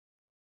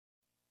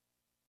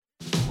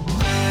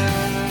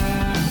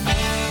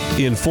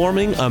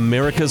informing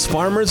America's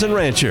farmers and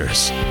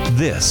ranchers.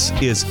 This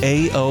is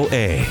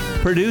AOA,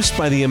 produced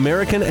by the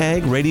American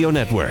Ag Radio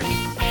Network.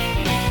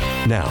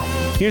 Now,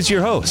 here's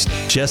your host,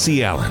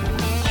 Jesse Allen.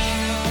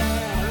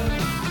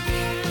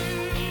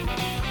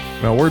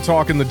 Now, we're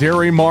talking the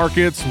dairy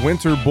markets,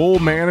 winter bull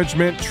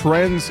management,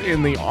 trends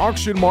in the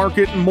auction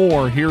market, and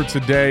more here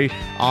today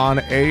on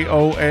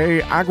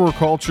AOA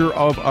Agriculture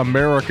of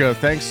America.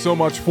 Thanks so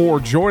much for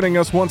joining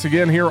us once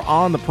again here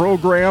on the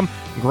program.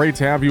 Great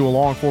to have you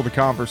along for the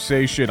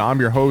conversation. I'm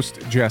your host,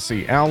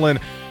 Jesse Allen.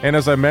 And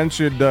as I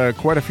mentioned,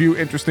 quite a few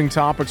interesting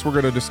topics we're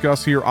going to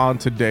discuss here on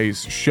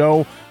today's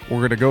show. We're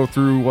going to go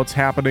through what's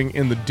happening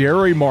in the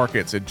dairy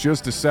markets in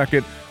just a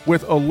second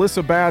with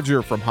Alyssa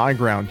Badger from High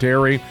Ground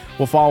Dairy.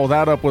 We'll follow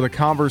that up with a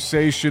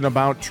conversation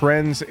about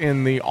trends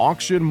in the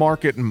auction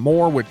market and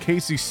more with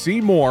Casey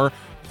Seymour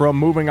from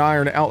Moving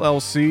Iron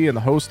LLC and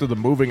the host of the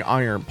Moving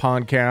Iron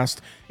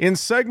podcast. In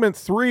segment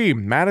 3,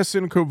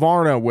 Madison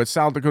Kovarna with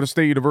South Dakota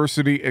State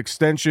University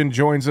Extension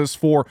joins us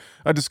for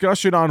a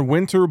discussion on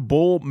winter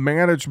bull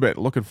management.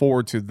 Looking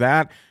forward to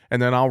that.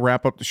 And then I'll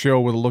wrap up the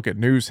show with a look at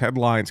news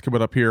headlines coming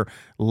up here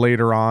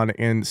later on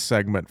in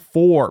segment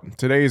 4.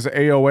 Today's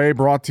AOA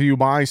brought to you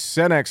by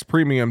Cenex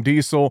Premium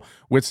Diesel.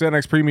 With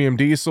Cenex Premium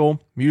Diesel,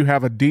 you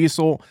have a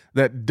diesel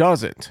that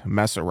doesn't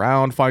mess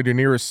around. Find your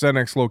nearest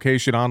Cenex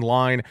location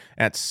online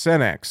at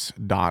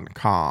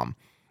cenex.com.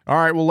 All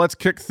right, well, let's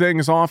kick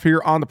things off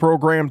here on the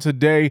program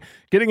today,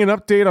 getting an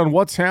update on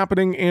what's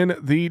happening in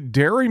the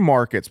dairy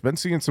markets. Been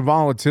seeing some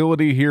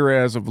volatility here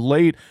as of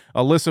late.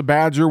 Alyssa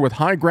Badger with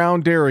High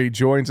Ground Dairy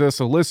joins us.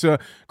 Alyssa,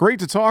 great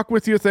to talk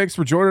with you. Thanks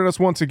for joining us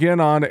once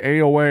again on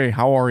AOA.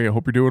 How are you?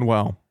 Hope you're doing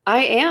well. I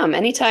am.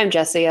 Anytime,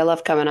 Jesse. I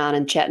love coming on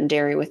and chatting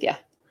dairy with you.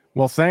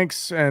 Well,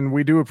 thanks, and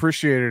we do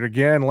appreciate it.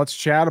 Again, let's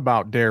chat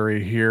about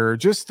dairy here.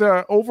 Just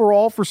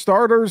overall, for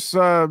starters,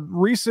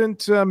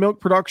 recent milk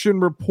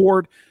production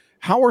report.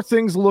 How are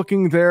things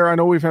looking there? I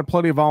know we've had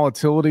plenty of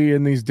volatility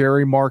in these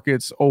dairy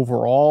markets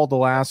overall the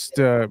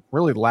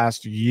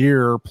last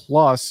year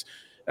plus.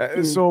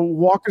 So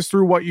walk us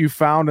through what you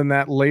found in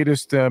that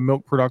latest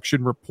milk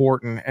production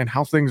report and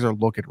how things are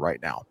looking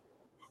right now.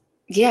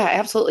 Yeah,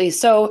 absolutely.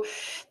 So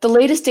the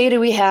latest data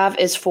we have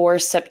is for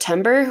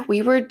September.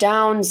 We were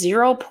down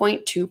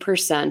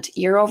 0.2%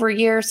 year over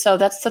year. So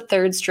that's the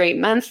third straight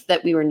month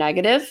that we were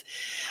negative.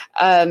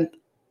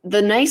 The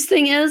nice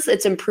thing is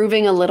it's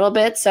improving a little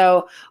bit.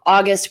 So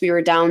August, we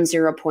were down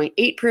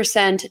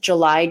 0.8%,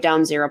 July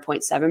down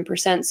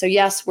 0.7%. So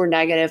yes, we're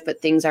negative,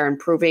 but things are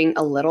improving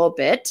a little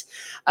bit.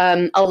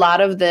 A lot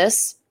of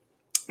this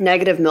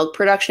negative milk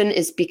production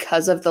is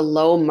because of the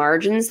low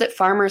margins that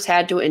farmers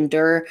had to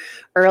endure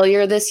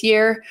earlier this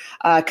year,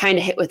 kind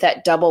of hit with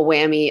that double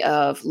whammy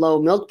of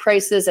low milk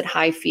prices and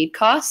high feed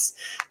costs.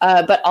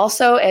 But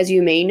also, as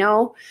you may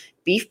know,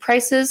 beef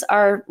prices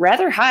are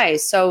rather high.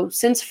 So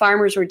since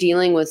farmers were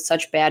dealing with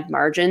such bad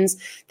margins,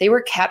 they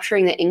were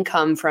capturing the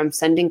income from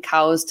sending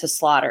cows to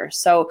slaughter.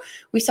 So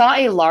we saw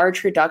a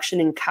large reduction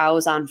in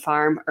cows on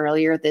farm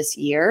earlier this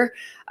year.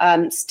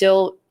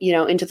 Still,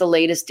 into the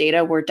latest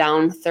data, we're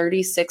down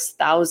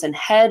 36,000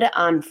 head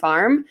on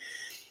farm.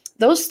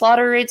 Those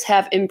slaughter rates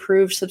have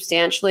improved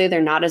substantially.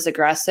 They're not as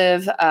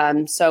aggressive.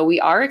 So we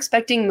are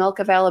expecting milk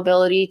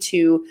availability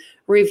to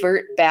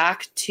revert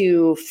back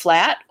to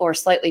flat or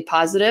slightly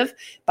positive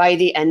by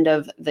the end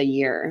of the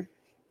year.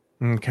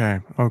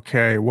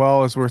 Okay.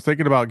 Well, as we're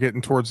thinking about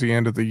getting towards the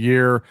end of the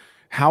year,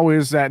 how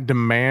is that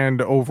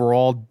demand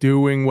overall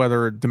doing,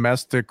 whether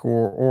domestic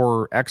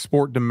or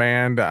export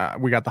demand?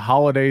 We got the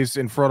holidays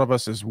in front of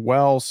us as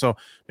well, so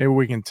maybe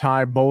we can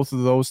tie both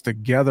of those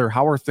together.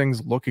 How are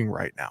things looking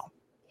right now?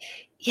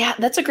 Yeah,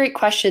 that's a great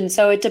question.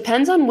 So it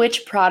depends on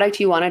which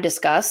product you want to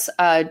discuss.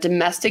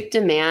 Domestic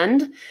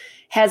demand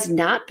has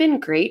not been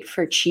great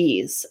for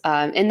cheese.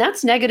 And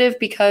that's negative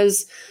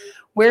because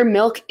where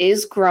milk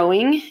is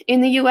growing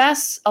in the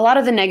U.S., a lot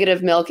of the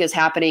negative milk is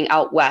happening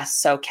out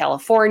west. So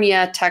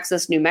California,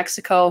 Texas, New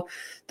Mexico,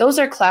 those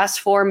are class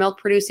 4 milk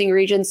producing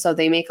regions. So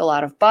they make a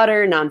lot of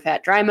butter,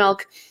 non-fat dry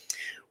milk.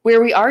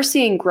 Where we are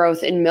seeing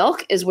growth in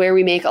milk is where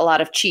we make a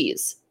lot of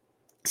cheese.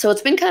 So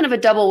it's been kind of a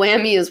double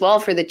whammy as well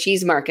for the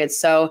cheese markets.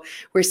 So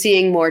we're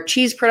seeing more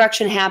cheese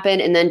production happen,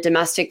 and then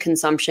domestic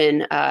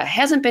consumption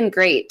hasn't been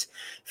great.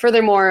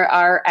 Furthermore,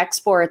 our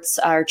exports,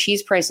 our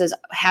cheese prices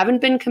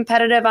haven't been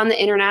competitive on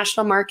the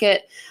international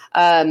market.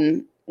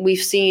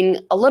 We've seen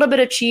a little bit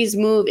of cheese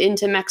move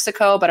into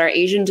Mexico, but our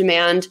Asian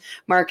demand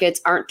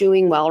markets aren't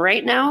doing well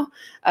right now.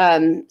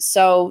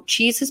 So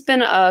cheese has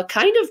been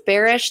kind of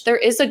bearish. There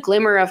is a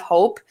glimmer of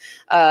hope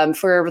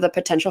for the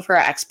potential for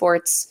our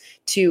exports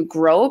to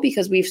grow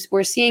because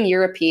we're seeing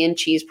European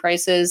cheese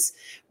prices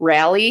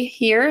rally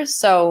here.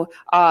 So,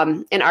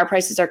 and our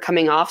prices are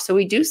coming off. So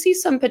we do see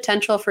some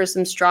potential for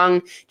some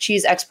strong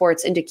cheese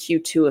exports into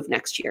Q2 of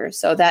next year.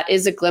 So that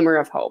is a glimmer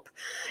of hope.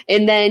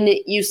 And then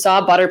you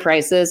saw butter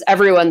prices.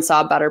 Everyone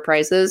saw butter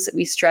prices.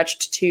 We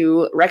stretched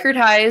to record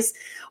highs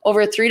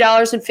over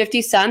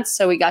 $3.50.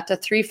 So we got to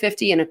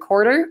 $3.50 and a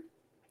quarter.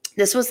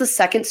 This was the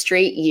second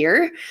straight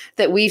year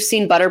that we've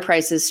seen butter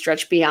prices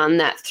stretch beyond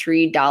that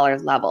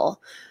 $3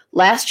 level.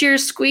 Last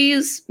year's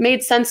squeeze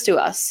made sense to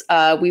us.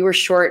 We were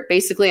short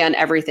basically on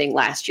everything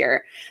last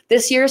year.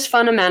 This year's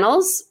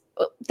fundamentals,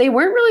 they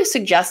weren't really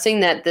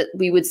suggesting that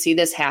we would see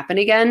this happen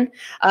again,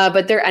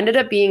 but there ended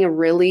up being a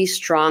really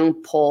strong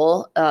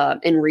pull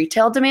in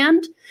retail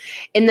demand.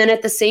 And then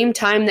at the same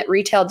time that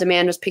retail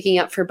demand was picking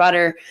up for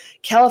butter,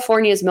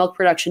 California's milk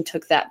production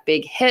took that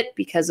big hit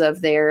because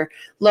of their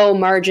low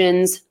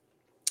margins,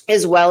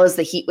 as well as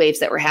the heat waves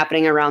that were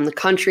happening around the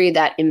country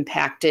that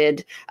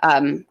impacted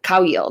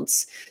cow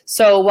yields.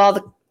 So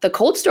while the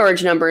cold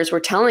storage numbers were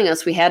telling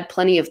us we had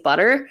plenty of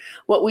butter,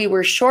 what we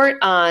were short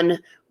on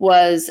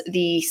was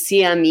the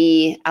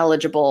CME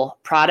eligible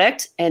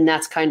product, and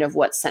that's kind of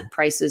what sent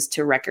prices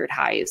to record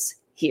highs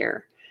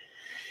here.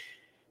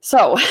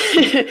 So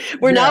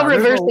we're now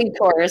reversing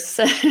course,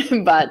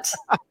 but...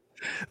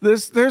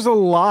 There's a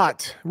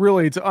lot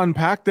really to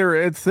unpack there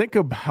and think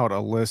about,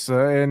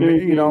 Alyssa. And,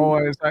 you know,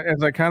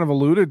 as I kind of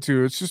alluded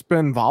to, it's just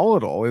been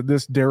volatile in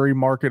this dairy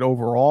market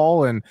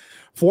overall. And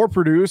for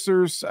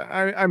producers,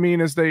 I mean,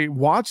 as they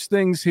watch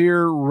things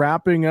here,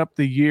 wrapping up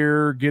the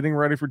year, getting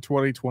ready for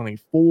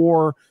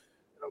 2024,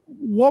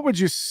 what would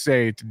you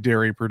say to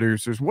dairy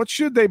producers? What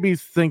should they be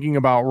thinking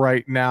about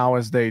right now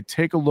as they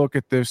take a look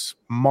at this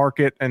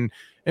market and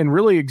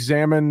really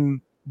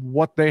examine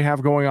what they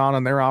have going on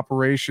in their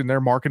operation,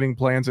 their marketing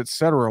plans, et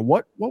cetera?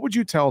 What would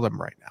you tell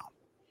them right now?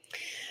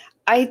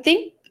 I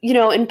think, you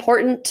know,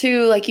 important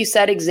to, like you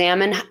said,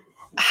 examine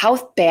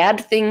how bad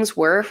things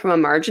were from a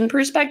margin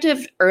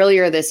perspective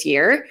earlier this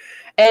year,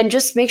 and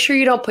just make sure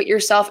you don't put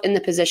yourself in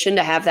the position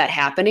to have that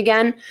happen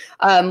again.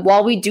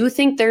 While we do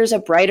think there's a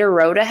brighter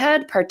road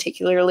ahead,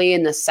 particularly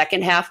in the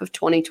second half of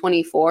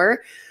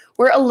 2024,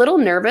 we're a little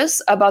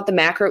nervous about the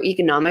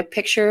macroeconomic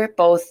picture,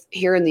 both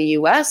here in the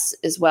US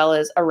as well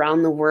as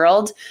around the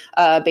world,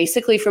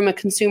 basically from a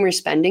consumer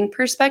spending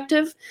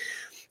perspective.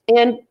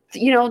 And,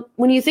 you know,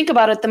 when you think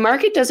about it, the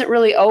market doesn't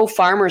really owe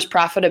farmers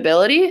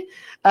profitability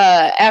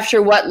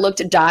after what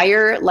looked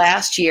dire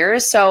last year.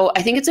 So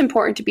I think it's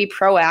important to be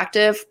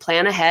proactive,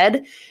 plan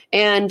ahead,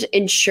 and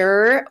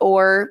ensure,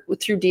 or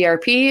through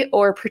DRP,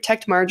 or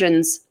protect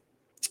margins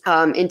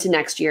into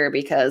next year,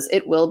 because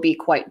it will be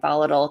quite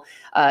volatile,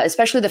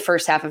 especially the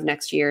first half of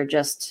next year.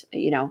 Just,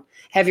 you know,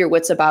 have your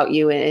wits about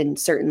you and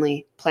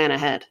certainly plan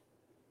ahead.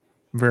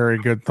 Very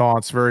good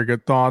thoughts. Very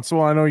good thoughts.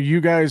 Well, I know you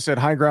guys at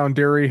High Ground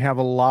Dairy have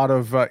a lot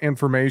of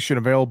information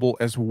available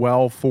as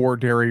well for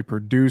dairy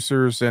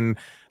producers. And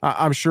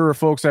I'm sure if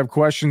folks have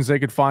questions, they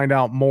could find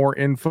out more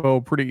info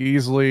pretty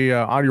easily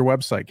on your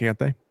website, can't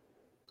they?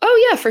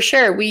 Oh, yeah, for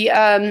sure. We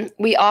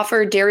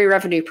offer dairy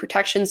revenue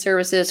protection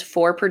services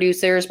for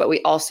producers, but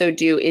we also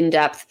do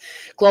in-depth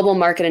global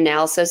market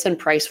analysis and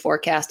price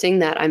forecasting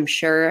that I'm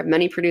sure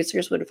many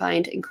producers would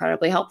find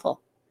incredibly helpful.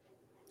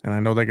 And I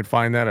know they could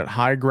find that at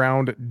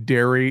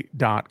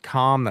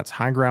highgrounddairy.com. That's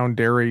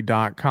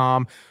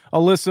highgrounddairy.com.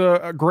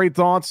 Alyssa, great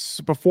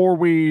thoughts. Before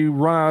we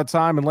run out of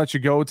time and let you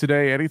go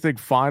today, anything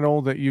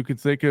final that you could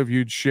think of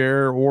you'd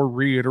share or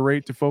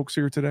reiterate to folks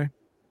here today?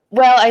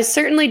 Well, I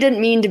certainly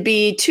didn't mean to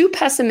be too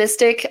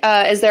pessimistic,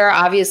 as there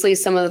are obviously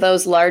some of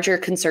those larger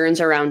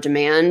concerns around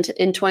demand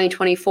in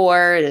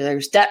 2024.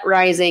 There's debt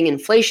rising,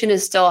 inflation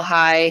is still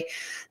high.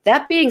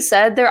 That being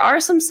said, there are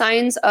some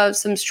signs of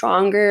some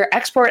stronger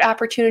export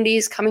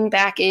opportunities coming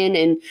back in.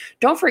 And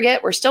don't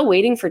forget, we're still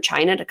waiting for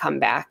China to come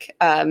back.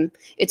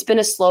 It's been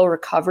a slow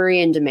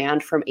recovery in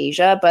demand from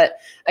Asia. But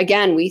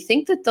again, we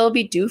think that they'll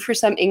be due for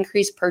some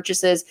increased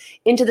purchases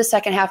into the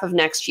second half of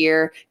next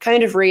year,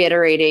 kind of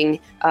reiterating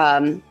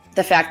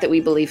the fact that we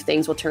believe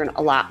things will turn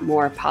a lot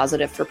more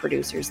positive for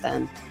producers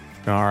then.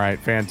 All right,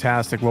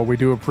 fantastic. Well, we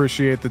do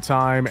appreciate the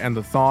time and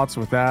the thoughts.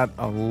 With that,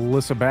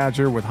 Alyssa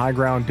Badger with High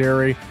Ground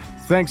Dairy,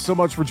 thanks so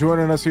much for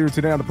joining us here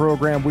today on the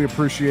program. We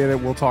appreciate it.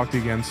 We'll talk to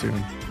you again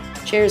soon.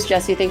 Cheers,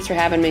 Jesse. Thanks for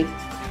having me.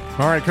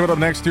 All right, coming up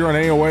next here on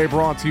AOA,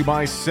 brought to you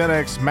by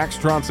Cenex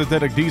Maxtron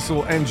Synthetic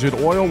Diesel Engine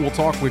Oil. We'll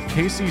talk with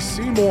Casey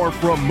Seymour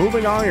from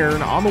Moving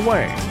Iron on the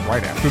way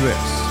right after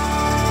this.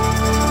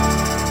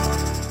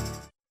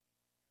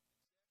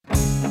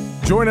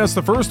 Join us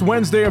the first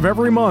Wednesday of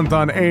every month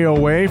on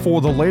AOA for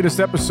the latest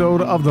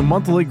episode of the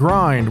Monthly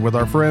Grind with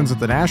our friends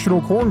at the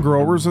National Corn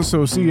Growers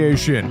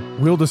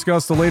Association. We'll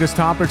discuss the latest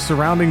topics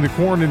surrounding the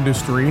corn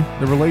industry,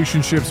 the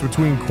relationships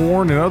between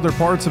corn and other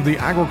parts of the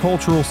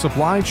agricultural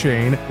supply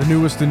chain, the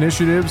newest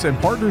initiatives and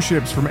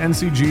partnerships from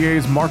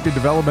NCGA's Market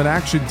Development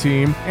Action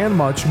Team, and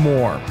much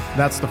more.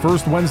 That's the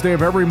first Wednesday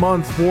of every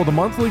month for the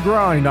Monthly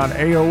Grind on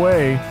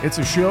AOA. It's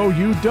a show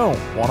you don't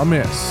want to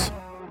miss.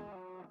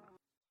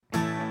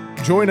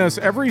 Join us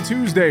every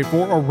Tuesday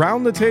for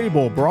Around the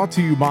Table, brought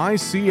to you by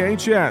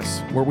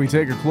CHS, where we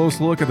take a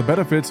close look at the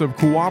benefits of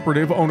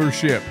cooperative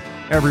ownership.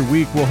 Every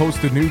week, we'll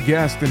host a new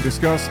guest and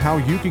discuss how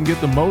you can get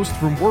the most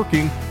from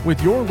working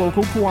with your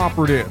local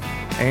cooperative.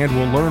 And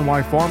we'll learn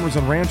why farmers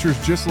and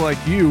ranchers just like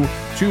you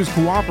choose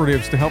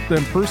cooperatives to help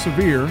them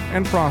persevere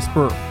and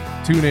prosper.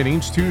 Tune in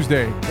each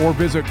Tuesday or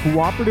visit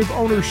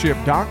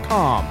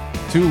cooperativeownership.com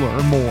to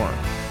learn more.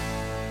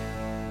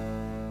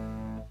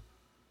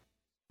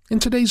 In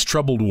today's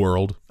troubled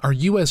world, our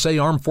USA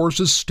Armed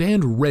Forces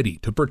stand ready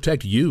to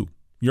protect you,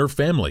 your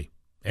family,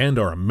 and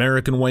our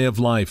American way of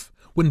life.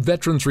 When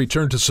veterans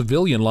return to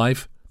civilian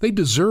life, they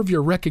deserve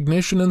your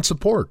recognition and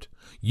support.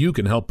 You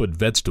can help put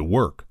vets to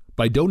work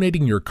by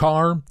donating your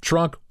car,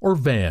 truck, or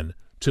van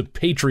to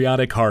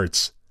Patriotic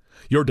Hearts.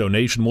 Your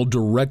donation will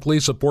directly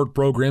support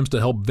programs to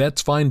help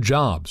vets find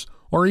jobs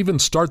or even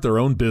start their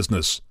own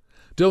business.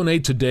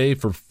 Donate today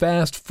for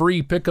fast,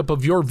 free pickup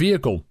of your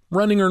vehicle,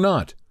 running or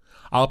not.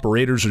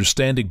 Operators are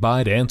standing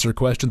by to answer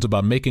questions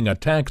about making a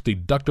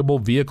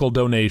tax-deductible vehicle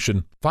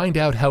donation. Find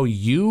out how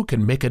you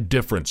can make a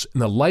difference in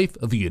the life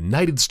of a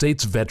United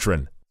States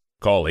veteran.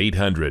 Call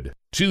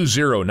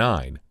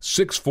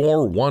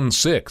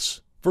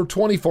 800-209-6416 for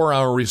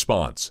 24-hour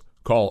response.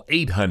 Call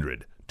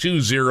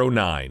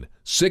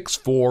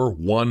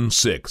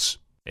 800-209-6416.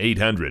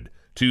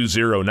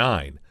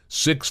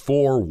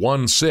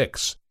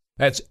 800-209-6416.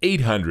 That's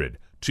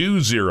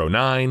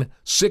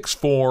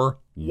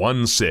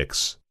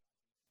 800-209-6416.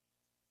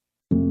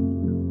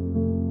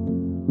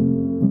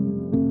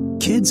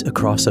 Kids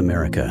across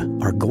America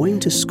are going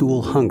to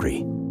school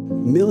hungry.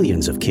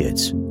 Millions of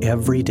kids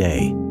every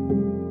day.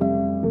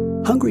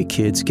 Hungry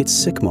kids get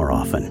sick more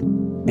often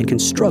and can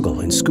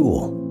struggle in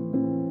school.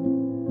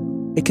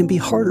 It can be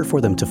harder for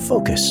them to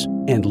focus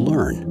and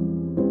learn.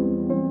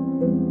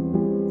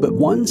 But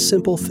one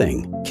simple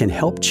thing can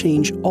help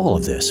change all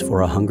of this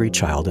for a hungry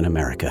child in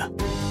America.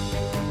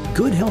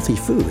 Good, healthy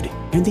food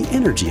and the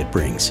energy it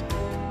brings.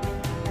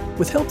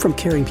 With help from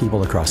caring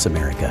people across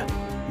America,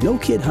 No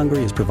Kid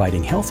Hungry is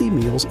providing healthy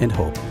meals and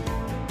hope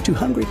to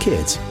hungry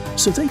kids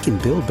so they can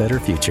build better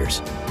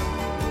futures.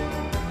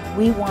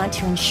 We want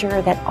to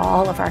ensure that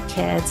all of our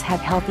kids have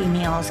healthy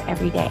meals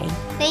every day.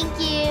 Thank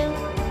you.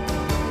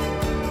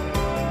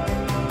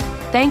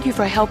 Thank you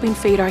for helping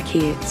feed our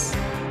kids.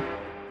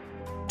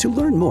 To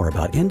learn more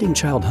about ending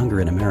child hunger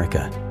in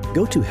America,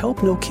 go to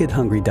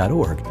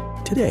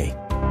helpnokidhungry.org today.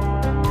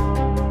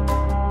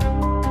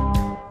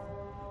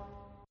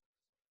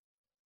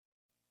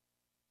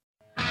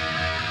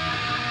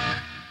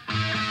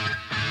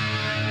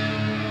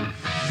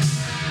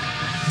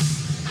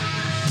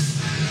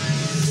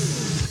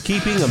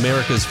 Keeping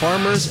America's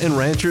farmers and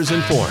ranchers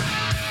informed.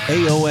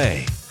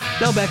 AOA.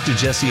 Now back to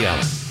Jesse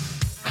Allen.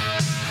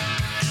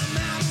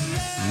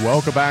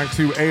 Welcome back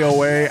to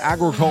AOA,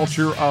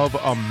 Agriculture of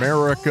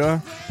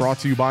America, brought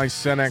to you by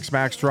Cenex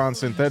Maxtron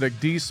Synthetic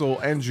Diesel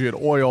Engine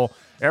Oil.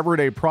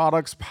 Everyday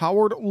products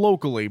powered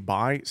locally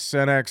by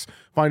Cenex.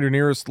 Find your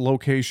nearest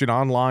location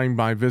online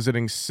by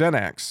visiting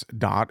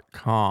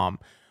Cenex.com.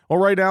 Well,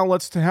 right now,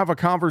 let's have a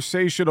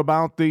conversation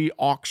about the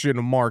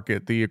auction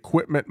market, the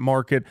equipment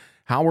market.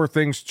 How are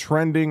things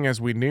trending as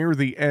we near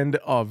the end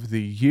of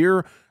the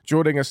year?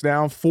 Joining us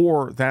now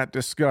for that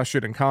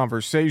discussion and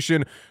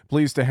conversation.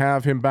 Pleased to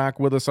have him back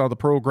with us on the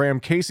program.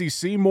 Casey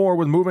Seymour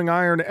with Moving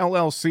Iron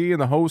LLC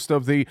and the host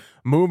of the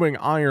Moving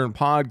Iron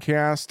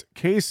podcast.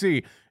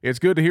 Casey, it's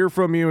good to hear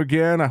from you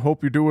again. I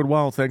hope you're doing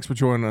well. Thanks for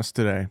joining us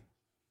today.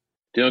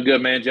 Doing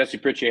good, man. Jesse,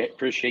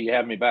 appreciate you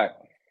having me back.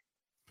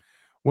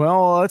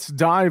 Well, let's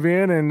dive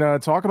in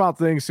and talk about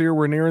things here.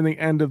 We're nearing the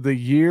end of the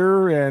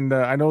year, and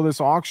I know this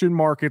auction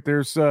market,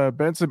 there's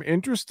been some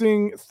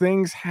interesting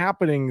things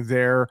happening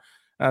there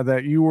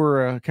that you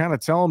were kind of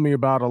telling me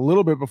about a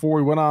little bit before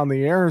we went on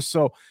the air.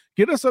 So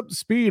get us up to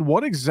speed.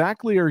 What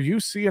exactly are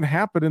you seeing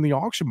happen in the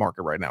auction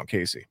market right now,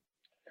 Casey?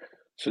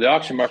 So the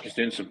auction market's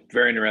doing some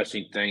very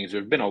interesting things.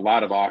 There have been a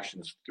lot of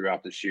auctions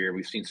throughout this year.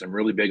 We've seen some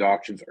really big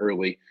auctions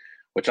early,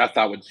 which I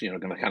thought was, going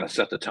to kind of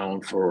set the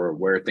tone for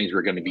where things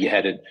were going to be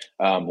headed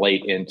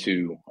late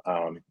into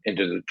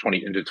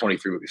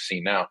 23 what we've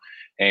seen now.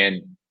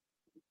 And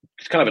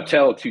it's kind of a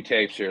tale of two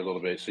tapes here a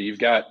little bit. So you've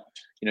got,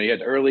 you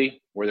had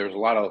early where there was a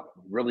lot of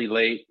really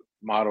late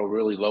model,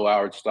 really low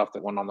hour stuff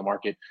that went on the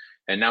market.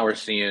 And now we're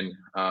seeing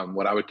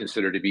what I would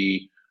consider to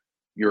be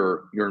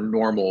your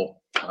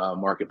normal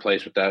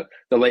marketplace with the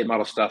late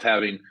model stuff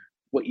having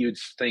what you'd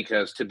think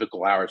has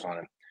typical hours on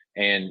it.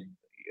 And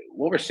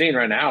what we're seeing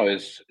right now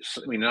is,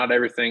 not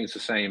everything's the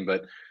same,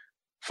 but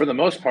for the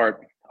most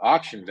part,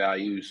 auction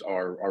values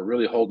are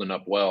really holding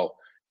up well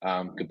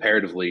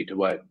comparatively to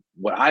what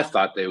I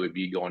thought they would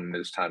be going into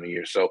this time of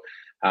year. So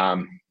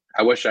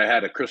I wish I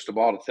had a crystal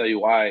ball to tell you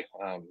why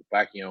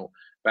back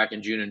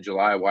in June and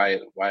July, what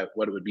it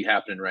would be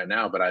happening right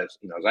now. But as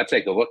I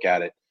take a look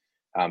at it,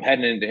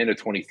 heading into end of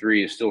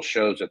 23, it still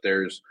shows that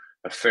there's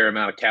a fair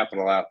amount of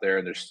capital out there,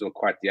 and there's still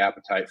quite the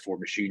appetite for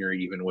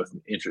machinery, even with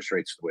interest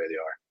rates the way they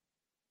are.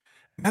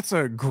 That's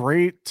a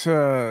great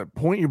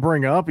point you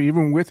bring up.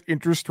 Even with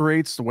interest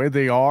rates the way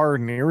they are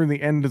nearing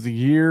the end of the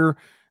year,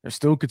 there's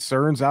still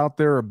concerns out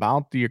there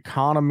about the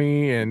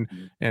economy and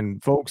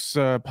folks'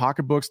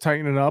 pocketbooks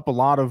tightening up. A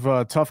lot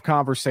of tough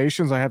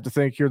conversations I have to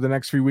think here the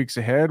next few weeks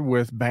ahead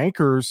with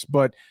bankers,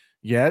 but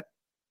yet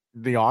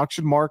the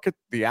auction market,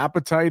 the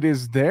appetite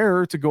is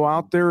there to go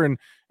out there and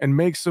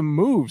make some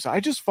moves. I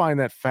just find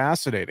that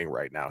fascinating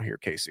right now here,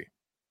 Casey.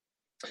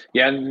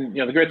 Yeah, and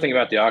the great thing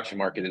about the auction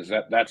market is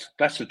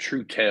that's a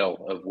true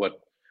tale of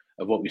what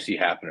of what we see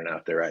happening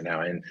out there right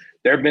now. And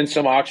there have been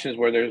some auctions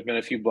where there's been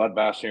a few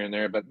bloodbaths here and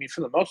there, but I mean,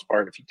 for the most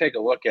part, if you take a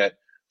look at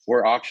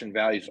where auction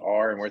values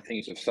are and where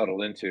things have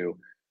settled into,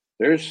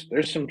 there's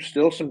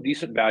still some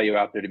decent value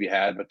out there to be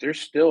had, but there's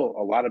still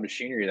a lot of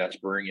machinery that's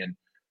bringing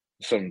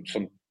some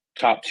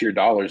top tier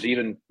dollars.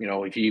 Even,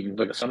 if you even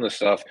look at some of the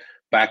stuff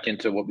back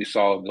into what we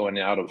saw going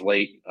out of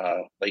late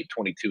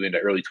 22 into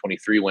early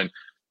 23, when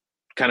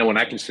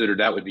I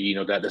considered that would be,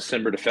 that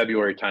December to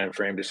February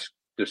timeframe, just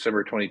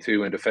December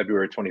 22 into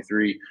February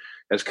 23,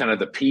 as kind of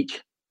the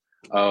peak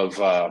of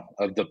the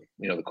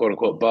the quote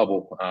unquote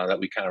bubble that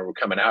we kind of were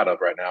coming out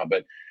of right now.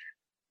 But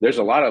there's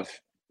a lot of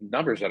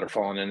numbers that are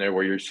falling in there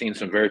where you're seeing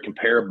some very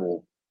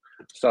comparable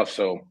stuff.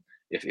 So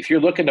if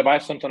you're looking to buy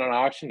something on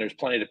auction, there's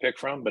plenty to pick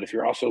from. But if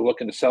you're also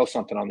looking to sell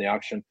something on the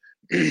auction,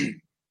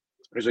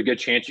 there's a good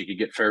chance you could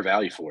get fair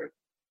value for it.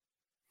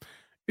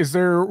 Is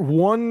there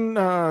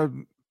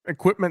one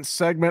equipment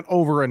segment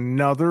over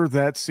another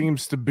that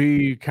seems to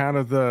be kind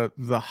of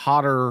the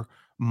hotter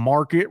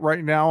market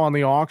right now on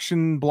the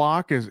auction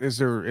block? Is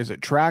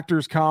it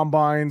tractors,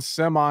 combines,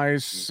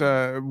 semis,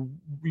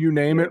 you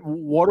name it?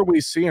 What are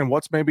we seeing?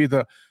 What's maybe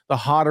the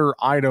hotter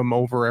item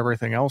over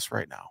everything else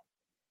right now?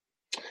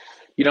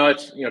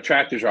 It's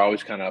tractors are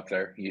always kind of up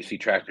there. You see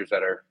tractors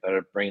that are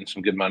bringing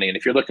some good money, and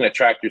if you're looking at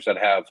tractors that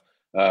have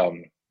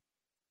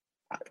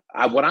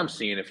what I'm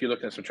seeing, if you're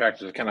looking at some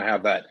tractors that kind of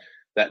have that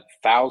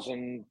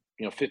 1,000,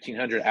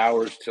 1,500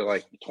 hours to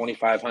like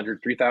 2,500,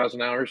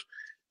 3,000 hours,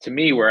 to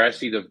me, where I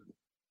see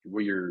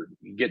where you're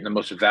getting the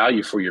most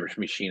value for your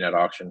machine at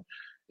auction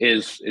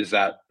is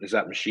that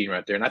machine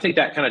right there. And I think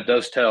that kind of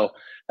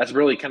that's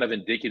really kind of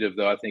indicative,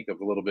 though, I think, of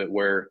a little bit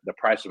where the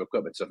price of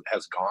equipment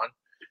has gone.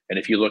 And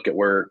if you look at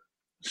where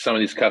some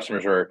of these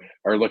customers are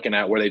looking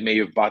at where they may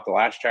have bought the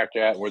last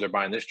tractor at, where they're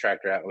buying this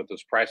tractor at, with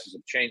those prices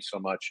have changed so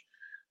much,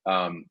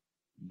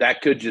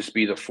 that could just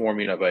be the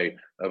forming of a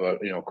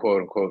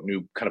quote unquote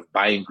new kind of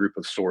buying group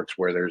of sorts,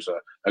 where there's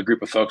a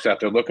group of folks out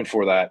there looking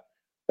for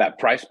that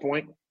price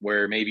point,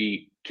 where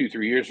maybe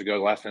 2-3 years ago,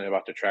 the last time they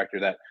bought the tractor,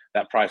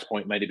 that price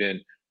point might have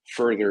been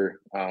further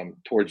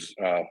towards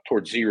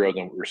zero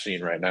than what we're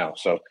seeing right now.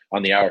 So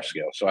on the hour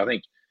scale. So I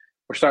think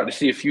we're starting to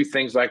see a few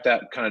things like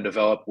that kind of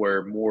develop,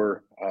 where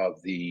more of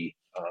the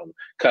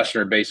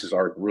customer bases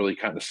are really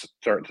kind of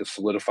starting to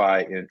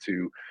solidify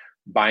into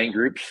buying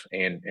groups,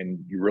 and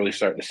you're really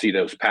starting to see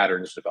those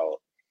patterns develop.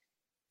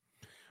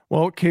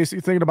 Well,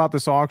 Casey, thinking about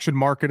this auction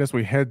market as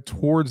we head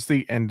towards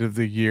the end of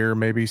the year,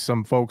 maybe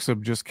some folks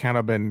have just kind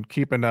of been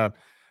keeping an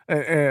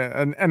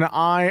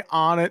eye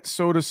on it,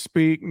 so to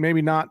speak,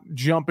 maybe not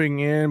jumping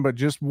in, but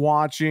just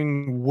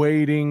watching,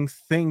 waiting,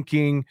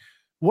 thinking.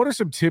 What are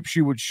some tips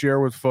you would share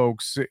with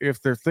folks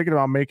if they're thinking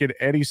about making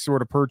any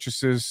sort of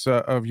purchases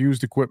of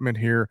used equipment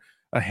here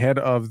ahead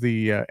of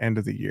the end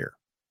of the year?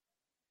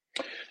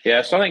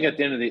 Yeah, so I think at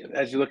the end of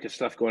as you look at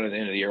stuff going at the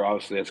end of the year,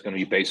 obviously that's going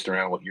to be based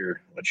around what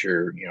your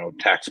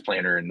tax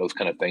planner and those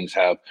kind of things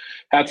have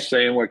to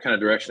say, and what kind of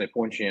direction they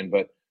point you in.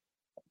 But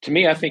to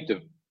me, I think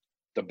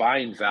the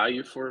buying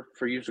value for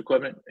used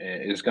equipment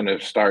is going to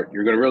start.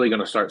 You're really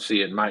going to start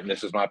seeing, and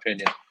this is my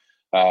opinion,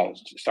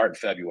 start in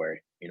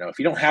February. If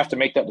you don't have to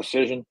make that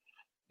decision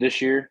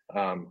this year,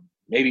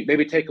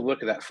 maybe take a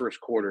look at that first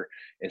quarter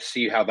and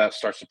see how that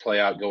starts to play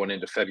out going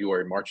into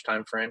February, March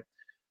timeframe.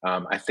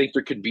 I think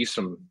there could be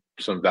some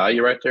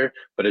value right there.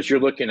 But as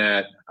you're looking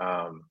at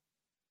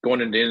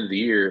going into the end of the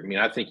year,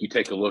 I think you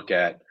take a look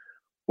at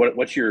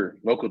what's your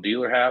local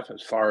dealer have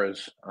as far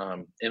as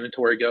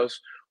inventory goes.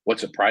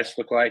 What's the price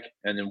look like,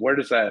 and then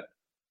what's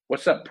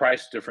that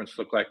price difference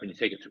look like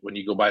when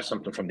you go buy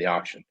something from the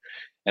auction?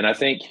 And I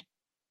think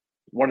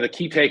one of the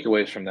key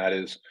takeaways from that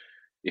is,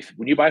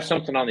 when you buy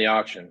something on the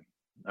auction,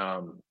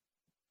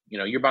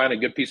 you're buying a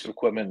good piece of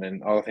equipment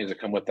and all the things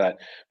that come with that.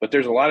 But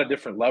there's a lot of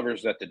different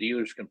levers that the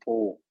dealers can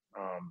pull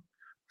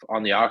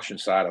on the auction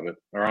side of it,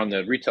 or on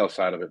the retail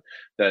side of it,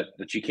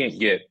 that you can't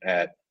get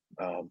at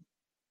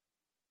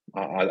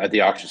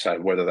the auction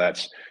side, whether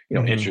that's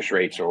interest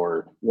rates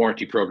or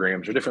warranty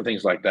programs or different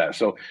things like that.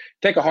 So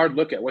take a hard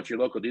look at what your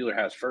local dealer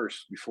has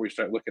first before you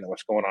start looking at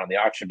what's going on in the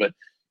auction. But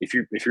if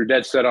you're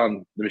dead set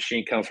on the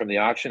machine comes from the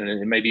auction,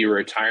 and it may be a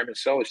retirement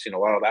sale, we've seen a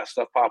lot of that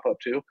stuff pop up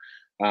too.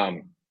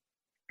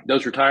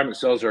 Those retirement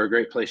sales are a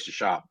great place to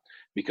shop,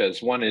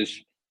 because one is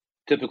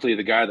typically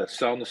the guy that's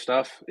selling the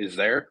stuff is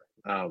there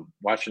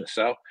watching it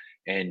sell,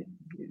 and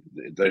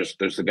there's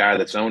the guy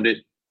that's owned it,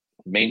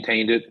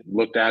 maintained it,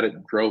 looked at it,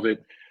 drove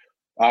it,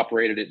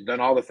 operated it, done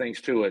all the things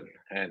to it.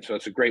 And so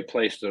it's a great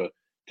place to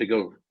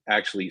go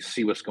actually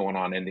see what's going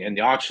on, and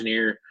the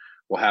auctioneer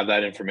will have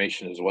that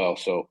information as well.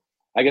 So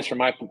I guess from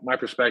my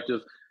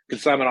perspective,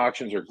 consignment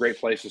auctions are great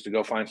places to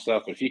go find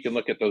stuff. But if you can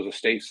look at those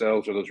estate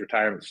sales or those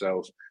retirement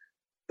sales,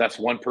 that's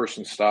one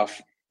person's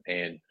stuff,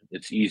 and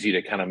it's easy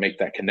to kind of make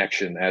that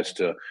connection as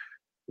to,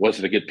 was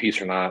it a good piece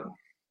or not?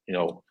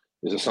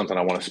 Is this something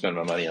I want to spend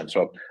my money on?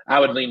 So I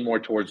would lean more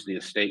towards the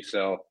estate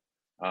sale,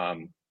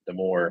 the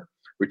more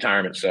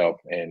retirement sale,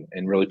 and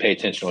really pay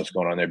attention to what's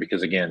going on there,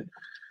 because again,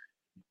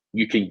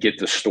 you can get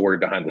the story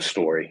behind the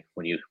story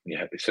when you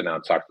have to sit down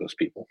and talk to those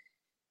people.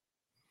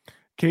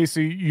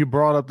 Casey, you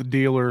brought up the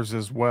dealers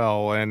as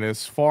well. And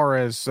as far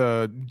as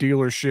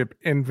dealership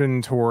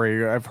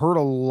inventory, I've heard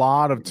a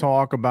lot of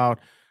talk about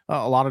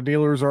a lot of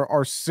dealers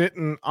are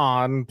sitting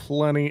on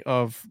plenty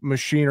of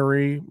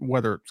machinery,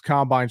 whether it's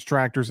combines,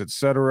 tractors,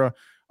 etc.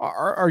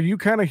 Are you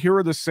kind of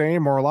hearing the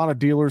same, or a lot of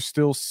dealers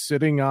still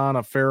sitting on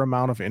a fair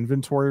amount of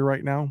inventory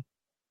right now?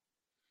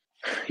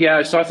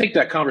 Yeah, so I think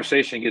that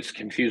conversation gets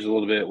confused a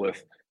little bit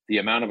with the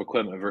amount of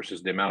equipment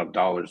versus the amount of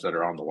dollars that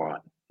are on the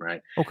lot, right?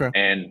 Okay.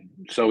 And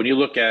so when you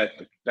look at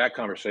that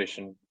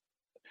conversation,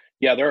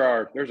 yeah,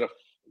 there's a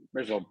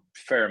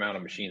fair amount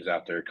of machines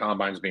out there.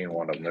 Combines being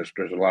one of them.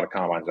 There's a lot of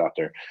combines out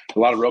there. A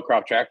lot of row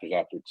crop tractors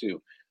out there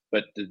too.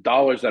 But the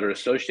dollars that are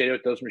associated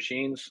with those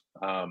machines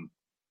are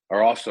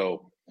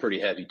also pretty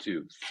heavy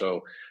too.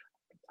 So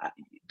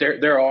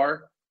there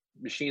are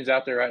machines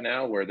out there right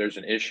now where there's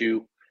an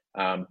issue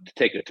to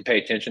pay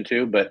attention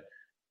to. But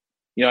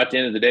at the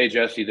end of the day,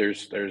 Jesse,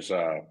 there's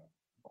a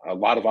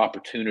lot of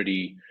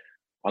opportunity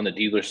on the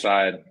dealer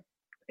side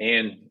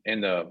and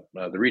the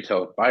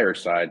retail buyer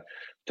side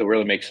to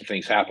really make some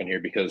things happen here,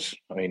 because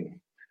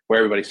where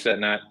everybody's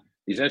sitting at,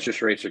 these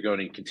interest rates are going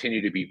to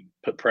continue to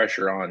put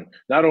pressure on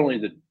not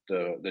only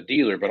the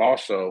dealer, but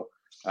also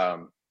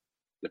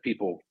the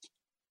people,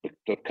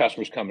 the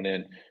customers coming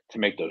in to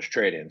make those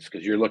trade-ins.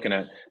 Because you're looking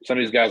at, some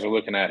of these guys are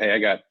looking at, hey, I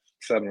got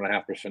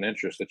 7.5%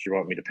 interest that you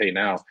want me to pay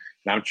now,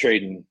 and I'm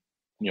trading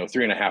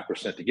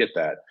 3.5% to get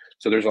that.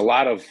 So there's a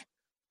lot of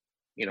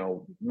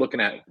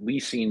looking at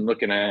leasing,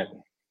 looking at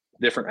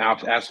different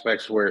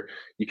aspects where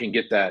you can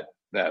get that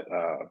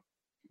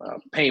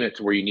payment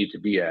to where you need to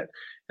be at.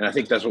 And I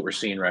think that's what we're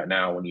seeing right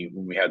now when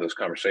we have those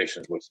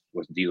conversations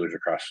with dealers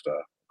across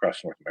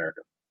North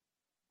America.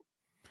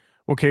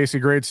 Well, Casey,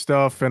 great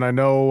stuff. And I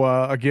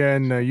know,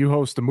 again, you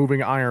host the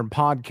Moving Iron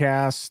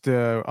podcast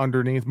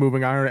underneath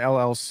Moving Iron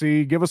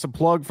LLC. Give us a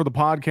plug for the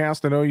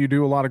podcast. I know you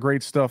do a lot of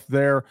great stuff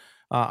there.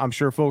 I'm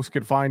sure folks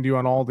can find you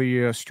on all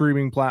the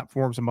streaming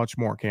platforms and much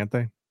more, can't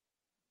they?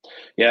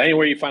 Yeah,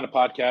 anywhere you find a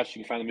podcast,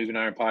 you can find the Moving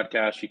Iron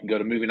podcast. You can go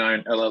to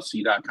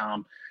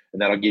movingironllc.com,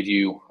 and that'll give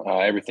you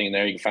everything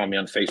there. You can find me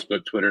on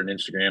Facebook, Twitter, and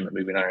Instagram at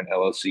Moving Iron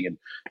LLC, and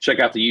check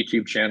out the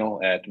YouTube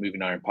channel at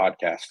Moving Iron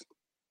Podcast.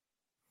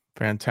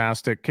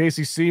 Fantastic.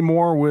 Casey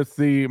Seymour with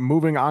the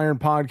Moving Iron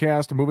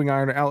podcast, Moving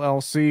Iron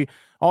LLC.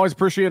 Always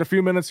appreciate a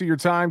few minutes of your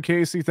time,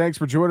 Casey. Thanks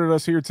for joining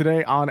us here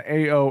today on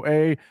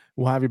AOA.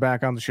 We'll have you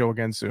back on the show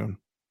again soon.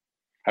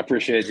 I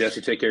appreciate it,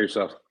 Jesse. Take care of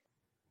yourself.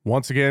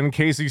 Once again,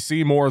 Casey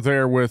Seymour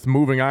there with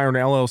Moving Iron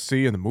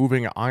LLC and the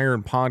Moving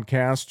Iron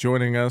podcast,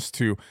 joining us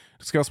to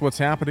discuss what's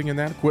happening in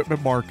that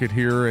equipment market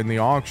here in the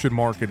auction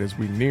market as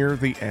we near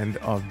the end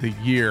of the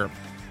year.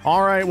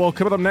 All right, well,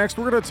 coming up next,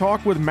 we're going to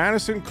talk with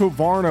Madison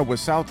Kovarna with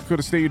South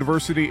Dakota State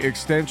University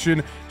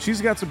Extension. She's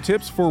got some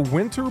tips for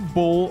winter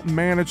bull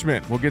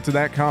management. We'll get to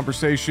that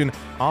conversation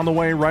on the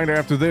way right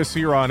after this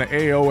here on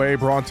AOA,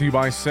 brought to you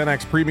by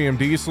Cenex Premium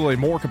Diesel, a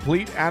more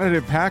complete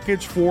additive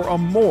package for a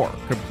more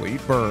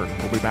complete burn.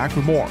 We'll be back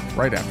with more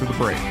right after the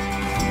break.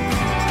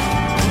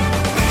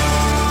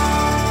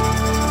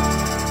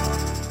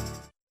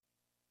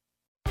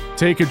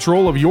 Take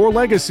control of your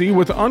legacy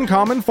with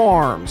Uncommon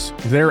Farms.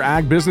 Their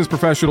ag business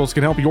professionals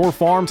can help your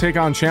farm take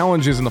on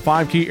challenges in the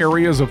 5 key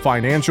areas of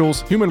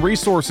financials, human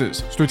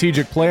resources,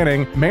 strategic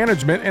planning,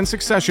 management, and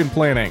succession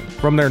planning.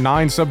 From their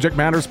 9 subject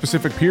matter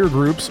specific peer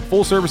groups,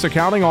 full service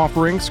accounting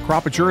offerings,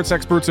 crop insurance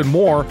experts, and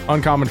more,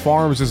 Uncommon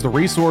Farms is the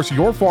resource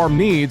your farm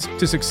needs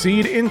to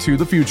succeed into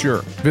the future.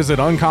 Visit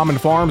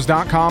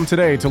uncommonfarms.com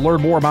today to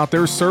learn more about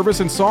their service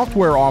and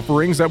software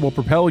offerings that will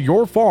propel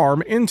your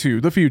farm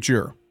into the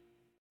future.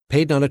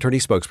 Paid non-attorney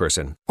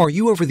spokesperson. Are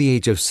you over the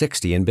age of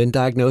 60 and been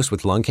diagnosed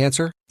with lung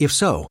cancer? If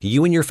so,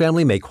 you and your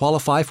family may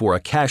qualify for a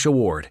cash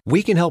award.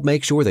 We can help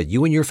make sure that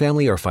you and your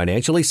family are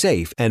financially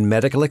safe and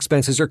medical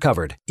expenses are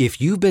covered. If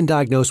you've been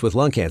diagnosed with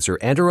lung cancer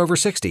and are over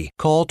 60,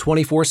 call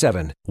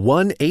 24/7.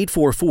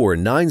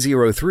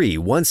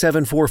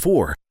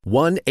 1-844-903-1744.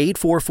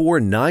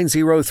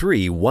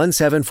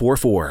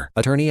 1-844-903-1744.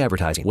 Attorney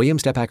advertising. William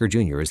Stephacker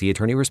Jr. is the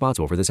attorney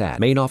responsible for this ad.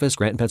 Main office,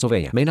 Granton,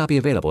 Pennsylvania. May not be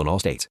available in all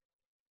states.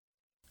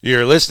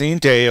 You're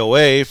listening to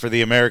AOA for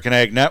the American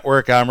Ag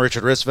Network. I'm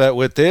Richard Risvet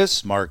with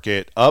this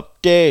market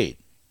update.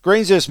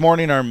 Grains this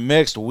morning are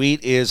mixed.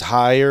 Wheat is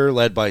higher,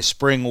 led by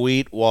spring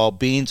wheat, while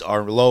beans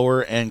are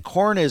lower, and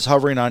corn is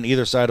hovering on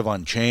either side of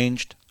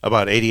unchanged.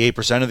 About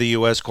 88% of the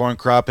U.S. corn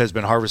crop has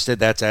been harvested.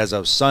 That's as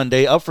of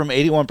Sunday, up from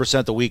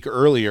 81% the week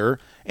earlier,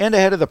 and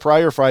ahead of the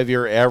prior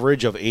 5-year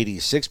average of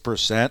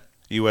 86%.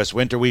 U.S.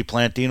 winter wheat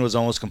planting was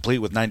almost complete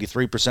with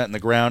 93% in the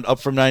ground,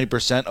 up from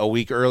 90% a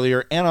week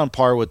earlier, and on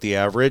par with the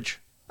average.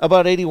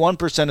 About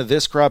 81% of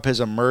this crop has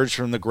emerged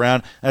from the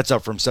ground. That's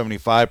up from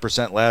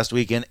 75% last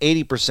week and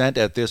 80%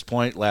 at this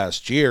point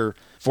last year.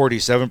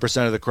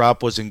 47% of the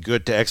crop was in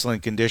good to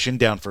excellent condition,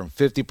 down from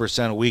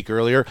 50% a week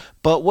earlier,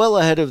 but well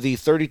ahead of the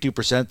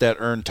 32% that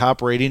earned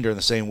top rating during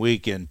the same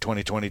week in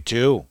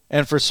 2022.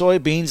 And for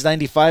soybeans,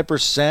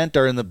 95%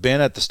 are in the bin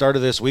at the start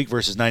of this week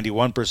versus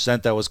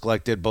 91% that was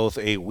collected both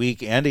a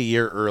week and a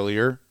year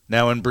earlier.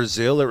 Now in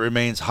Brazil, it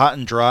remains hot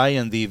and dry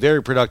in the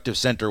very productive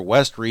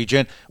center-west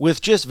region, with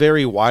just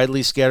very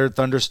widely scattered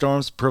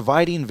thunderstorms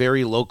providing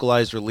very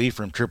localized relief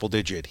from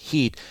triple-digit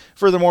heat.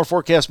 Furthermore,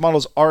 forecast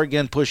models are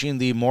again pushing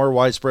the more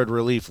widespread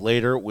relief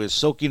later, with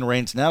soaking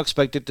rains now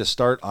expected to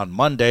start on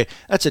Monday.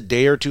 That's a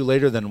day or two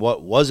later than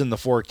what was in the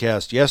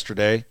forecast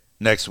yesterday.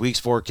 Next week's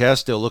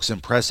forecast still looks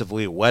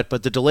impressively wet,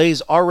 but the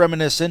delays are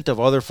reminiscent of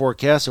other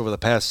forecasts over the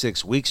past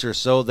 6 weeks or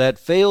so that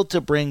failed to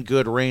bring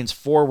good rains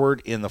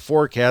forward in the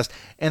forecast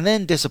and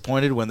then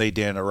disappointed when they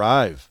didn't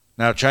arrive.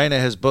 Now, China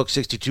has booked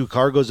 62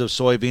 cargoes of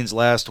soybeans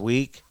last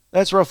week.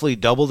 That's roughly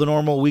double the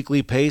normal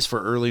weekly pace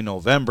for early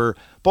November.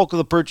 Bulk of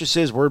the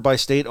purchases were by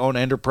state-owned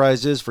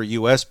enterprises for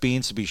U.S.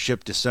 beans to be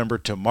shipped December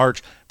to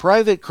March.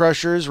 Private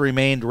crushers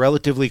remained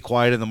relatively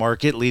quiet in the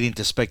market, leading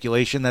to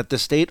speculation that the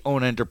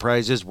state-owned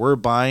enterprises were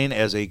buying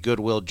as a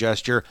goodwill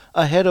gesture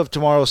ahead of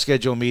tomorrow's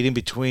scheduled meeting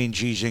between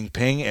Xi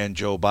Jinping and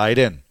Joe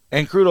Biden.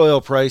 And crude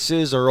oil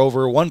prices are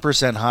over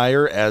 1%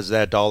 higher as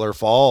that dollar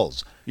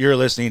falls. You're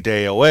listening to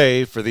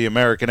AOA for the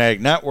American Ag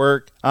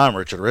Network. I'm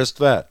Richard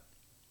Ristvet.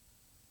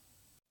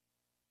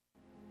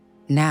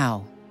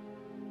 Now.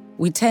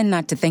 We tend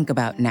not to think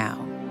about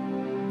now.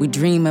 We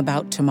dream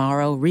about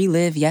tomorrow,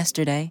 relive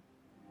yesterday,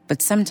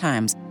 but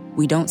sometimes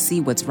we don't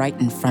see what's right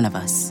in front of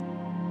us.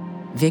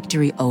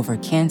 Victory over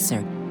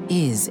cancer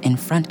is in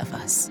front of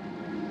us.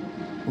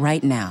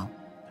 Right now,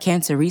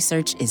 cancer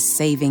research is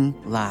saving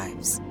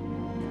lives.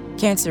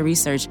 Cancer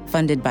research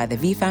funded by the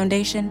V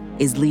Foundation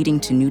is leading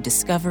to new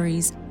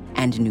discoveries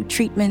and new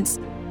treatments,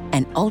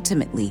 and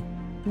ultimately,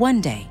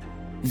 one day,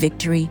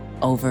 victory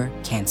over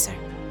cancer.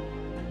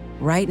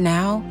 Right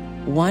now,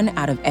 1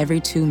 out of every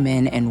 2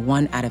 men and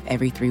 1 out of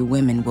every 3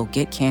 women will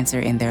get cancer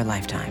in their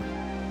lifetime.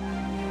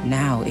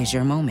 Now is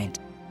your moment.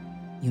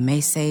 You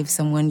may save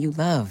someone you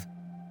love.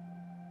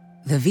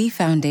 The V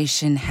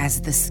Foundation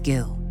has the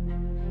skill,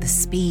 the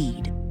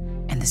speed,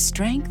 and the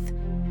strength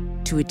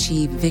to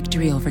achieve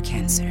victory over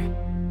cancer.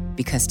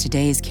 Because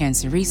today's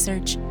cancer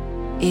research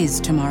is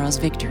tomorrow's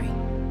victory.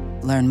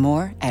 Learn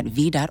more at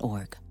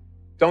v.org.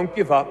 Don't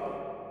give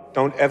up.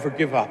 Don't ever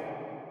give up.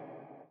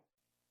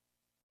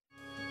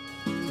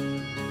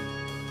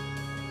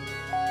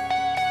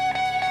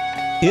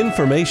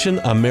 Information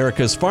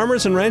America's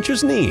farmers and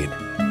ranchers need.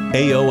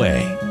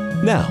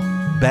 AOA. Now,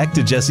 back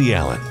to Jesse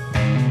Allen.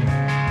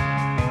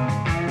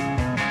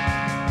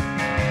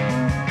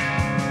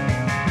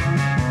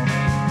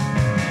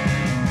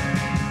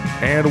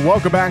 And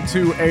welcome back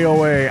to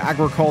AOA,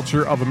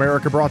 Agriculture of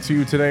America, brought to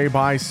you today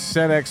by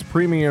Cenex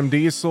Premium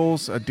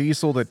Diesels, a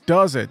diesel that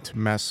doesn't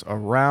mess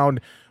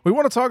around. We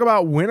want to talk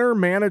about winter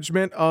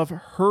management of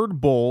herd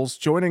bulls.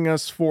 Joining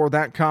us for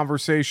that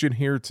conversation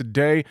here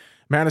today,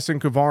 Madison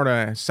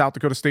Kavarna, South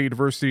Dakota State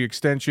University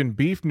Extension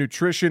Beef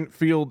Nutrition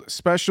Field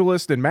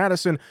Specialist. And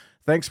Madison,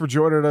 thanks for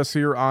joining us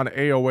here on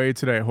AOA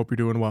today. I hope you're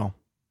doing well.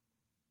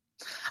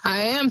 I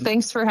am.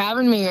 Thanks for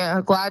having me.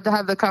 Glad to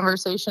have the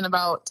conversation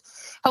about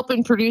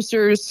helping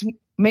producers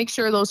make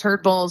sure those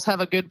herd bulls have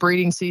a good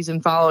breeding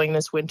season following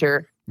this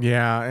winter.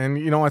 Yeah,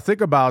 and I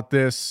think about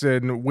this,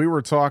 and we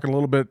were talking a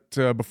little bit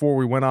before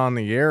we went on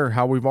the air,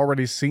 how we've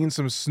already seen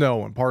some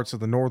snow in parts of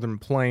the northern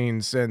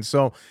plains, and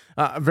so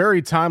a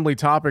very timely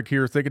topic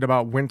here, thinking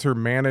about winter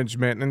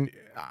management. And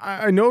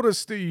I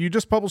noticed you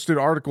just published an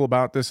article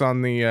about this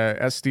on the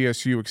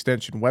SDSU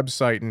Extension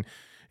website, and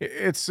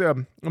it's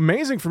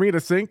amazing for me to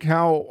think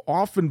how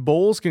often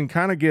bulls can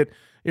kind of get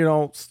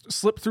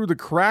slip through the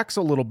cracks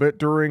a little bit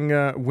during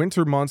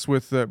winter months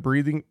with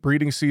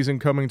breeding season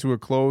coming to a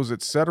close,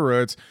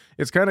 etc.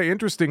 It's kind of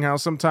interesting how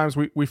sometimes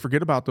we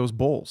forget about those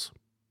bulls.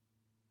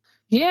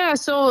 Yeah,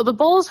 so the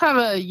bulls have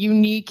a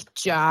unique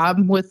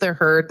job with their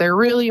herd. They're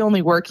really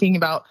only working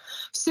about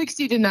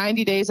 60 to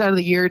 90 days out of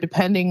the year,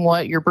 depending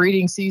what your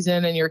breeding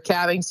season and your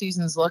calving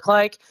seasons look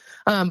like.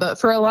 But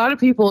for a lot of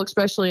people,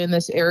 especially in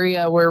this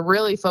area, we're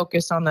really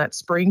focused on that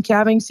spring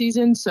calving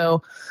season.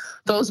 So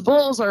those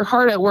bulls are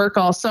hard at work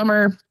all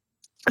summer.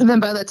 And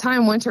then by the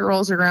time winter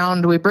rolls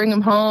around, we bring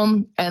them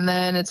home, and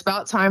then it's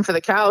about time for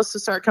the cows to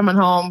start coming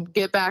home,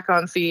 get back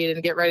on feed,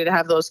 and get ready to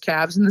have those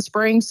calves in the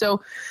spring.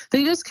 So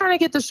they just kind of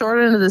get the short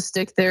end of the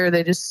stick there.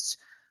 They just,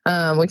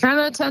 we kind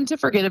of tend to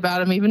forget about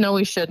them, even though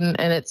we shouldn't.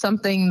 And it's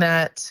something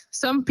that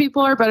some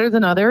people are better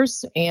than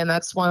others. And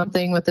that's one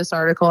thing with this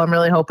article. I'm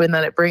really hoping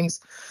that it brings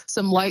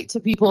some light to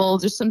people,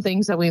 just some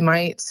things that we've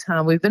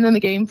been in the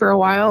game for a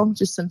while,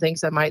 just some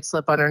things that might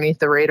slip underneath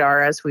the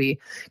radar as we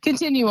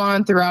continue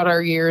on throughout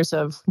our years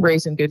of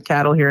raising good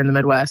cattle here in the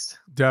Midwest.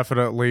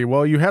 Definitely.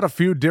 Well, you had a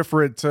few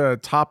different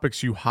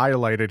topics you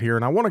highlighted here,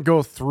 and I want to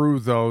go through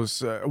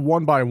those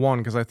one by one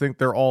because I think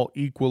they're all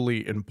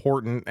equally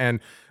important. And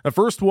the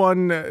first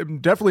one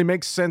definitely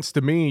makes sense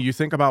to me. You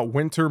think about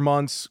winter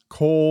months,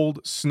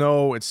 cold,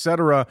 snow,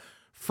 etc.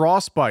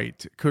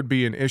 Frostbite could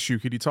be an issue.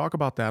 Could you talk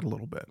about that a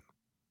little bit?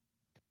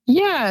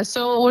 Yeah,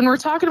 so when we're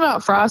talking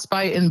about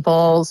frostbite in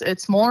bulls,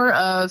 it's more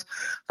of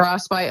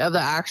frostbite of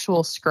the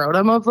actual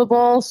scrotum of the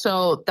bull.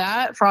 So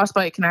that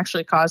frostbite can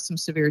actually cause some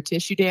severe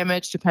tissue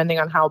damage depending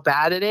on how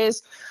bad it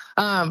is.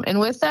 And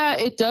with that,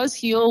 it does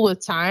heal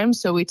with time.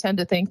 So we tend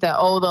to think that,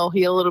 oh, they'll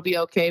heal. It'll be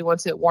okay.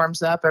 Once it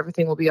warms up,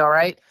 everything will be all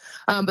right.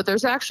 But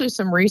there's actually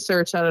some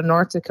research out of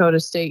North Dakota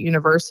State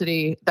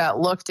University that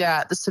looked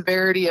at the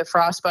severity of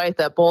frostbite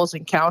that bulls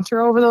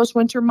encounter over those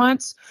winter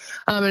months.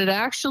 And it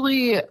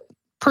actually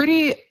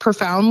pretty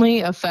profoundly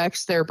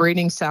affects their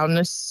breeding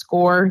soundness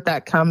score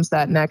that comes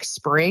that next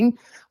spring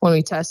when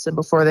we test them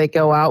before they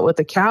go out with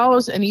the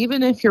cows. And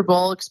even if your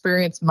bull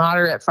experienced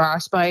moderate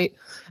frostbite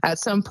at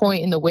some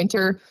point in the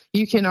winter,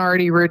 you can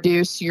already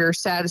reduce your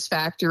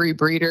satisfactory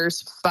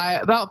breeders by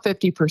about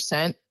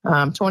 50%.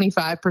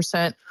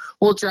 25%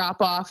 will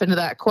drop off into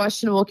that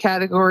questionable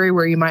category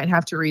where you might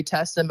have to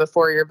retest them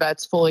before your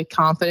vet's fully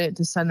confident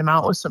to send them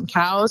out with some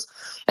cows.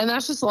 And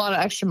that's just a lot of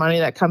extra money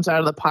that comes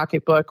out of the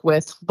pocketbook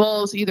with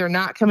bulls either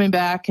not coming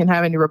back and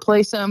having to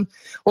replace them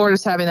or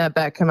just having that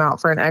vet come out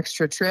for an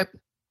extra trip.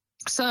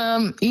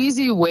 Some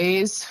easy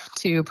ways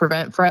to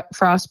prevent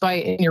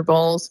frostbite in your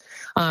bulls.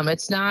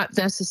 It's not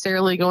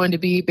necessarily going to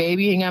be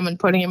babying them and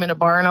putting them in a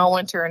barn all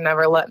winter and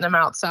never letting them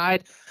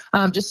outside.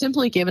 Just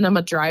simply giving them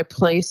a dry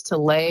place to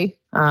lay.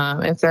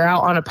 If they're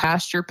out on a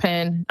pasture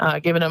pen,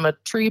 giving them a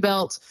tree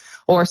belt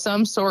or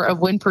some sort of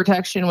wind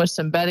protection with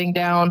some bedding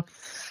down,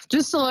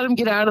 just to let them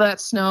get out of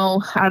that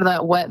snow, out of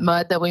that wet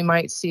mud that we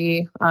might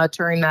see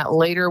during that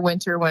later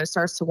winter when it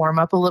starts to warm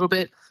up a little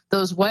bit.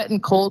 Those wet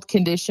and cold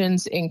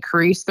conditions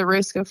increase the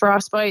risk of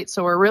frostbite.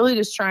 So we're really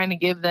just trying to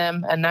give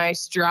them a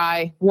nice,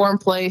 dry, warm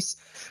place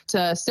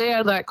to stay out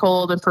of that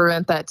cold and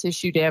prevent that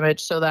tissue damage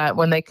so that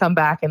when they come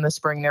back in the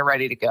spring, they're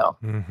ready to go.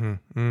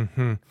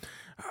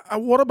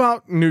 What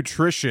about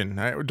nutrition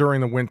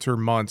during the winter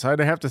months? I'd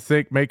have to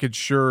think making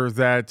sure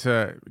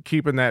that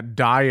keeping that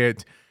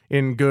diet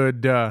in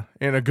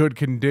a good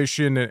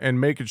condition and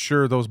making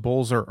sure those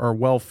bulls are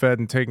well fed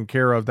and taken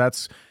care of.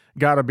 That's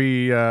got to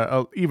be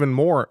even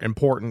more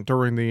important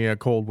during the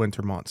cold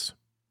winter months.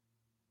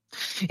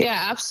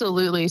 Yeah,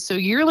 absolutely. So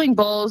yearling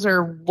bulls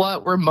are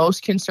what we're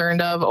most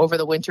concerned of over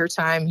the winter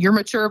time. Your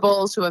mature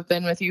bulls who have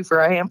been with you for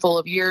a handful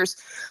of years,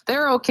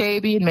 they're okay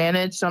being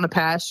managed on a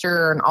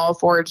pasture or an all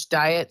forage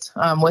diet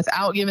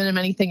without giving them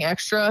anything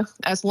extra,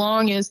 as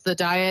long as the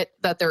diet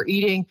that they're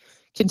eating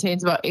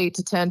contains about 8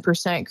 to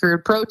 10%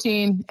 crude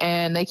protein,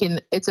 and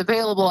it's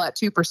available at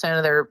 2%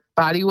 of their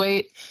body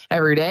weight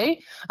every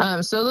day.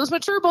 So those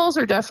mature bulls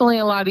are definitely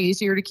a lot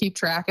easier to keep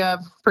track of,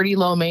 pretty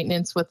low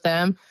maintenance with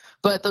them.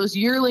 But those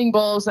yearling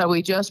bulls that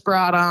we just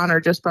brought on or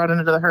just brought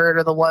into the herd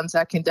are the ones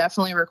that can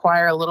definitely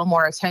require a little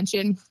more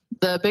attention.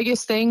 The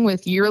biggest thing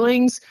with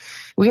yearlings,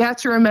 we have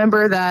to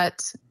remember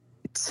that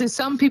to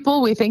some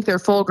people, we think they're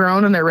full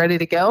grown and they're ready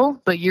to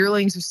go, but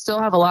yearlings still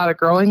have a lot of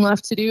growing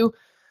left to do.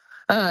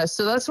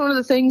 So that's one of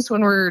the things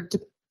when we're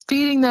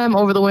feeding them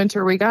over the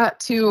winter, we got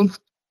to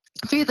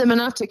feed them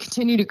enough to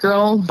continue to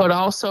grow, but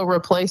also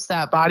replace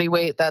that body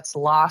weight that's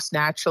lost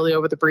naturally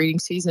over the breeding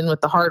season with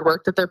the hard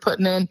work that they're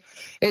putting in.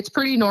 It's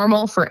pretty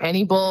normal for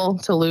any bull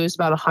to lose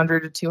about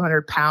 100 to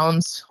 200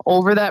 pounds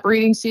over that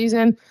breeding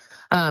season.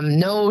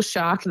 No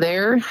shock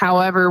there.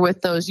 However,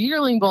 with those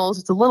yearling bulls,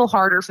 it's a little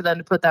harder for them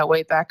to put that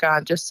weight back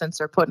on just since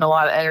they're putting a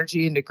lot of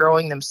energy into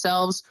growing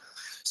themselves.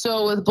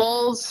 So with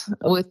bulls,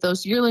 with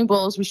those yearling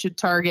bulls, we should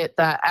target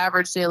that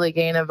average daily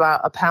gain of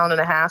about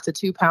 1.5 pounds to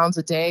 2 pounds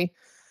a day.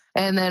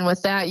 And then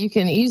with that, you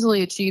can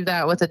easily achieve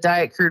that with a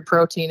diet crude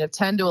protein of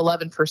 10 to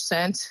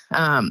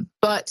 11%.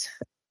 But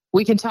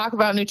we can talk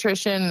about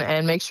nutrition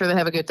and make sure they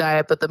have a good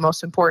diet. But the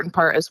most important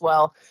part as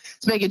well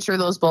is making sure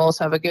those bulls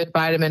have a good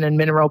vitamin and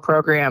mineral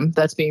program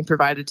that's being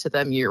provided to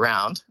them year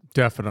round.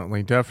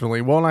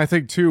 Definitely. Well, and I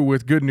think too,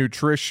 with good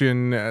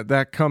nutrition,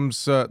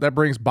 that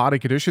brings body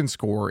condition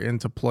score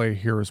into play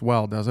here as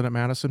well, doesn't it,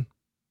 Madison?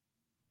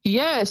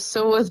 Yes.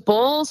 So with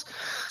bulls,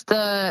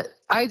 the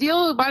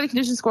ideal body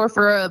condition score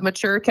for a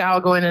mature cow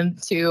going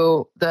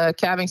into the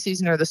calving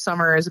season or the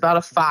summer is about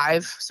a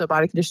 5. So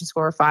body condition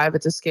score of 5.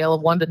 It's a scale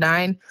of 1 to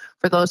 9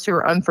 for those who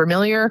are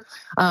unfamiliar.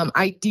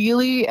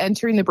 Ideally,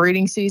 entering the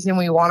breeding season,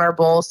 we want our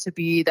bulls to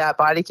be that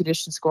body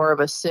condition score of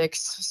a 6.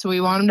 So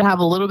we want them to have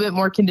a little bit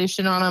more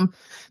condition on them.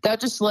 That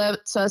just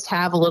lets us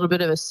have a little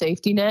bit of a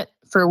safety net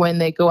for when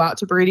they go out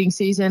to breeding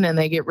season and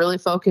they get really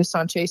focused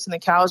on chasing the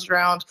cows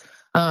around.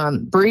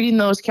 Breeding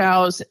those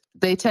cows,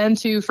 they tend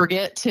to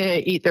forget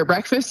to eat their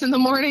breakfast in the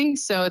morning.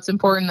 So it's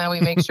important that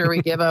we make sure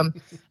we give them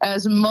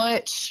as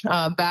much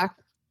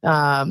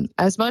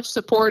as much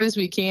support as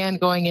we can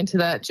going into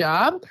that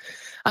job.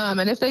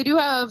 And if they do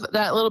have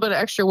that little bit of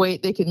extra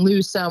weight, they can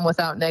lose some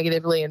without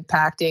negatively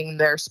impacting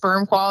their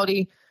sperm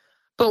quality.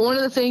 But one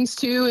of the things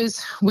too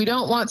is we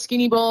don't want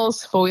skinny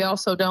bulls, but we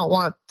also don't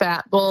want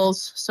fat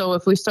bulls. So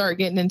if we start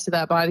getting into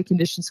that body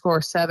condition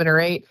score 7 or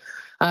 8,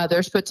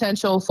 there's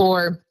potential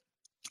for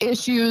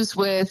issues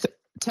with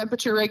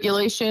temperature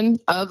regulation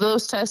of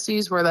those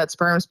testes where that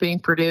sperm is being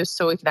produced,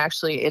 so we can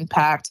actually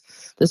impact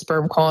the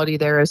sperm quality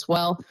there as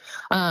well.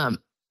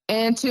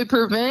 And to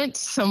prevent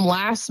some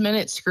last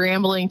minute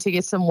scrambling to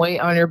get some weight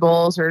on your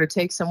bulls or to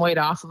take some weight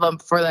off of them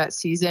for that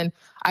season,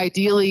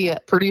 ideally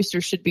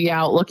producers should be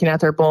out looking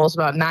at their bulls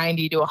about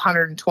 90 to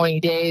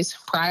 120 days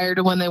prior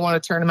to when they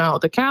want to turn them out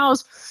with the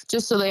cows,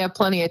 just so they have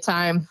plenty of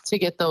time to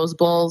get those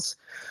bulls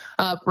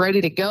up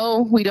ready to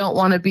go. We don't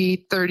want to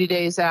be 30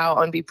 days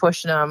out and be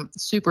pushing them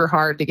super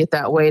hard to get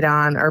that weight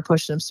on or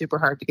pushing them super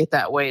hard to get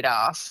that weight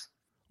off.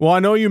 Well, I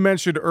know you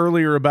mentioned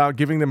earlier about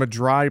giving them a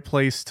dry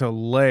place to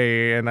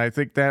lay, and I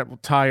think that will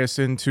tie us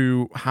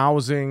into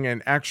housing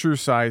and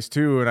exercise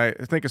too. And I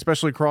think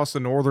especially across the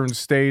northern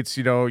states,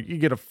 you know, you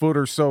get a foot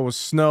or so of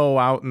snow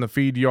out in the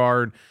feed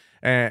yard,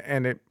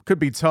 and it could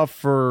be tough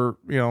for,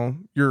 you know,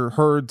 your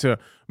herd to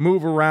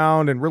move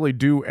around and really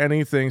do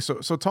anything.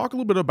 So talk a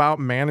little bit about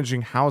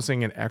managing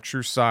housing and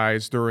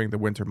exercise during the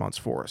winter months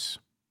for us.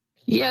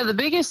 Yeah, the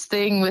biggest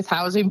thing with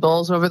housing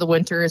bulls over the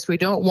winter is we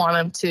don't want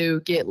them to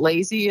get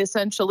lazy,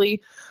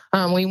 essentially.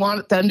 We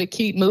want them to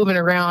keep moving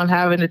around,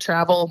 having to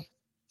travel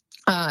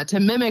to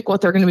mimic what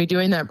they're going to be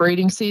doing that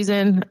breeding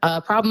season.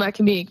 A problem that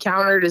can be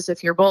encountered is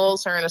if your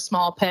bulls are in a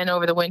small pen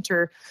over the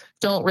winter,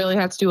 don't really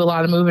have to do a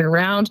lot of moving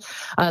around,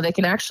 they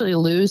can actually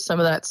lose some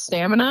of that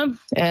stamina.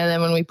 And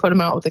then when we put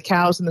them out with the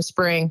cows in the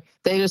spring,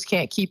 they just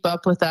can't keep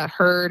up with that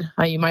herd.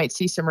 You might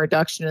see some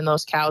reduction in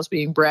those cows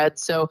being bred.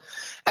 So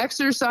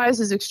exercise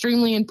is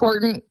extremely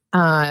important.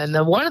 And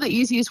one of the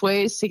easiest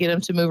ways to get them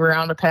to move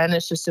around a pen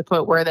is just to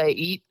put where they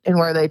eat and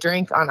where they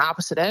drink on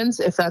opposite ends,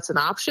 if that's an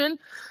option.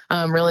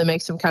 Really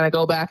makes them kind of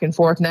go back and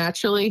forth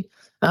naturally.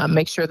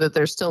 Make sure that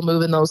they're still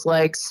moving those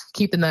legs,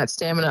 keeping that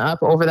stamina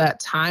up over that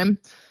time.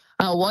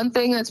 One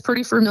thing that's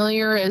pretty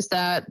familiar is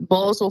that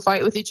bulls will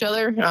fight with each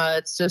other.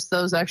 It's just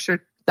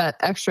that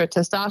extra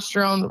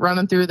testosterone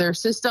running through their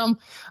system.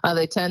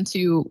 They tend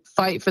to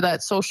fight for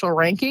that social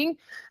ranking.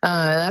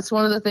 That's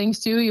one of the things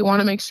too. You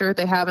want to make sure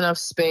they have enough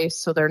space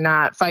so they're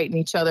not fighting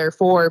each other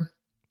for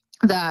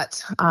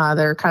that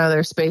they're kind of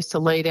their space to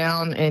lay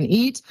down and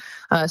eat.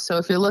 So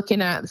if you're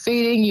looking at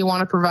feeding, you want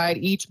to provide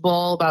each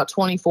bull about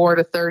 24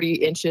 to 30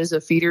 inches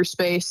of feeder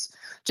space,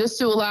 just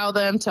to allow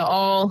them to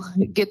all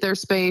get their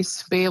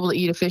space, be able to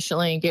eat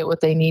efficiently and get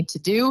what they need to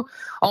do.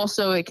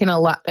 Also, it can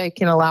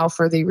allow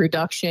for the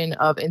reduction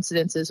of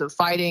incidences of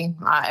fighting.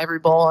 Every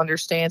bull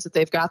understands that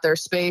they've got their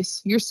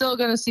space. You're still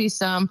going to see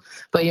some,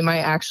 but you might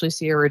actually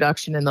see a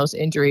reduction in those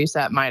injuries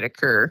that might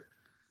occur.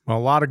 Well, a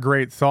lot of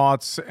great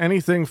thoughts.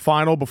 Anything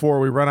final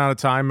before we run out of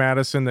time,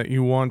 Madison, that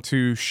you want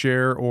to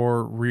share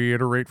or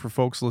reiterate for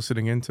folks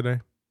listening in today?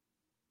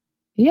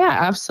 Yeah,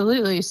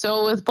 absolutely.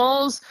 So with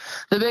bulls,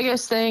 the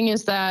biggest thing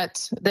is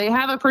that they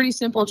have a pretty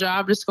simple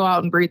job, just go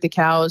out and breed the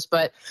cows,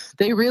 but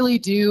they really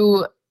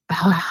do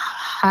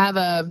have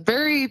a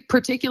very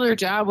particular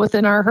job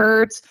within our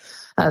herds.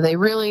 They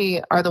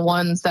really are the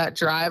ones that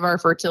drive our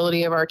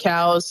fertility of our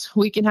cows.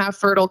 We can have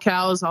fertile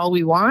cows all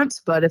we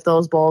want, but if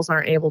those bulls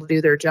aren't able to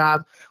do their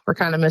job, we're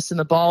kind of missing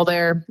the ball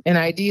there. And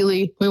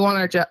ideally, we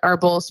want our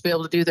bulls to be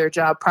able to do their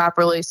job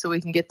properly so we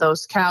can get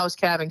those cows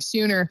calving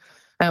sooner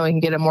and we can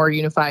get a more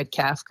unified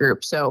calf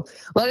group. So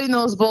letting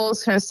those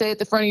bulls kind of stay at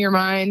the front of your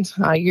mind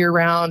year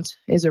round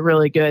is a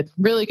really good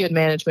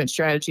management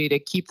strategy to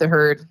keep the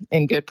herd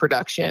in good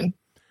production.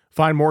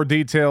 Find more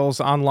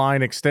details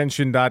online,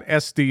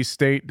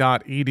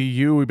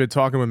 extension.sdstate.edu. We've been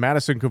talking with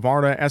Madison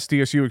Kavarna,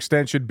 SDSU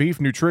Extension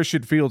Beef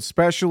Nutrition Field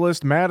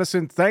Specialist.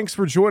 Madison, thanks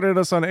for joining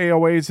us on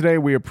AOA today.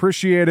 We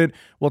appreciate it.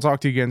 We'll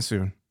talk to you again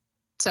soon.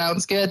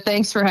 Sounds good.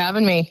 Thanks for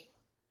having me.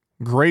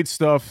 Great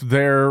stuff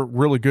there.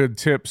 Really good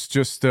tips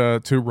just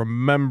to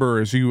remember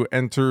as you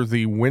enter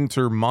the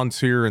winter months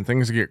here and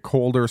things get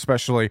colder,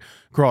 especially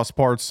across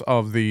parts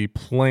of the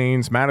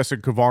plains. Madison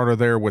Kavarna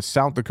there with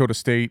South Dakota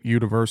State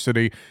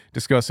University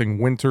discussing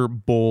winter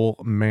bull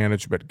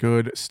management.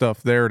 Good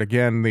stuff there. And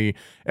again, the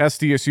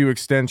SDSU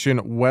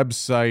Extension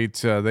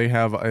website, they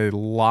have a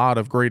lot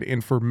of great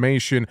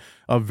information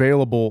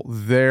available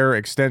there,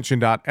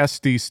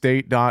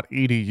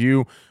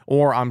 extension.sdstate.edu,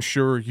 or I'm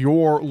sure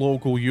your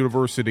local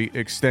university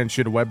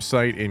extension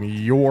website in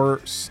your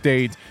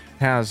state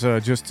has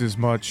just as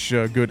much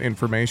good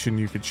information.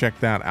 You can check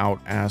that out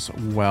as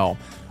well.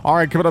 All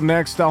right, coming up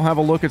next, I'll have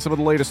a look at some of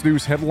the latest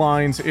news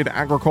headlines in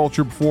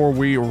agriculture before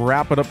we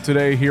wrap it up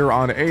today here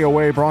on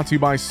AOA, brought to you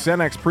by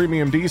Cenex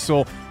Premium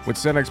Diesel. With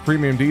Cenex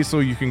Premium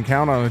Diesel, you can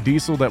count on a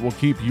diesel that will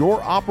keep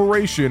your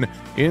operation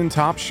in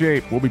top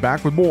shape. We'll be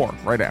back with more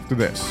right after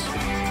this.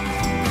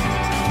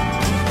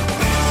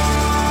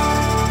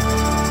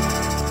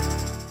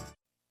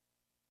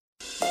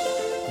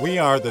 We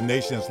are the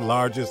nation's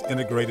largest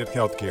integrated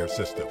healthcare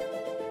system,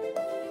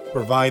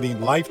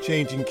 providing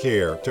life-changing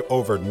care to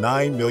over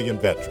 9 million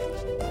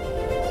veterans.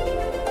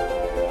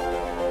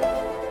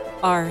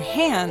 Our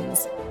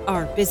hands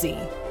are busy,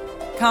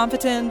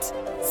 competent,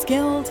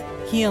 skilled,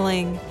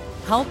 healing,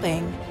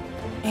 helping,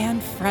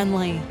 and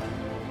friendly.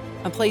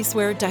 A place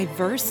where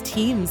diverse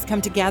teams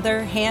come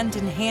together hand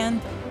in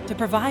hand to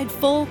provide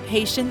full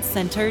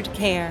patient-centered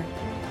care.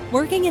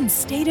 Working in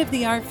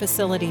state-of-the-art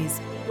facilities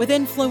with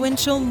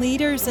influential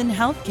leaders in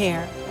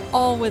healthcare,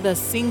 all with a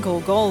single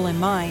goal in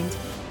mind: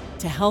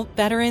 to help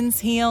veterans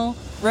heal,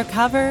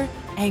 recover,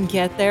 and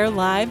get their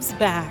lives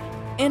back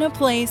in a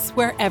place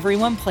where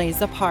everyone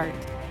plays a part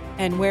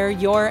and where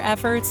your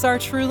efforts are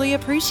truly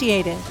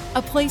appreciated.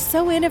 A place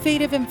so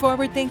innovative and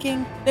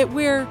forward-thinking that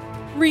we're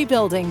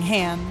rebuilding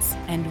hands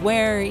and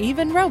where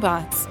even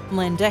robots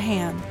lend a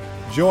hand.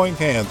 Join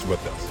hands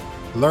with us.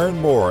 Learn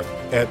more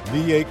at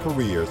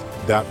vacareers.va.gov.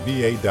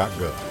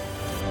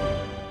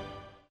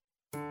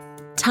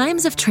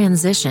 Times of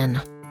transition,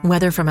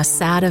 whether from a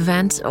sad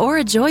event or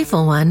a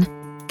joyful one,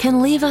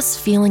 can leave us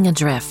feeling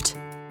adrift.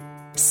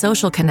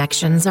 Social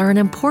connections are an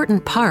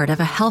important part of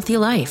a healthy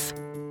life.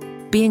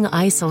 Being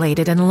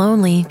isolated and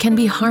lonely can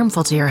be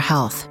harmful to your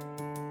health.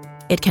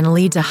 It can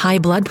lead to high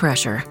blood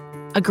pressure,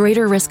 a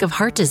greater risk of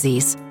heart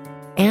disease,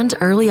 and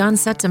early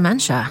onset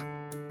dementia.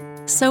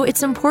 So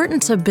it's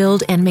important to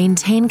build and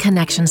maintain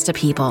connections to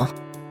people,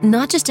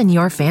 not just in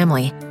your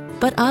family,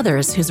 but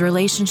others whose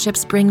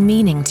relationships bring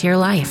meaning to your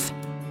life.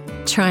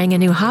 Trying a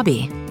new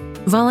hobby,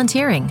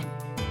 volunteering,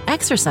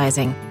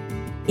 exercising,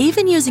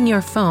 even using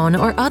your phone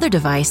or other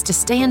device to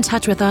stay in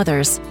touch with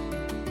others.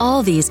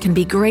 All these can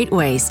be great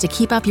ways to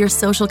keep up your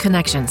social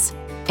connections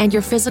and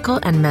your physical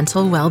and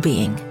mental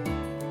well-being.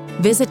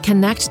 Visit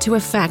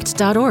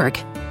connecttoeffect.org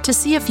to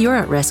see if you're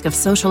at risk of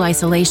social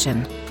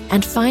isolation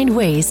and find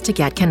ways to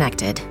get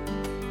connected.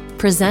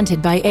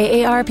 Presented by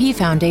AARP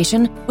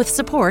Foundation with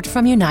support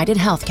from United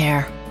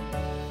Healthcare.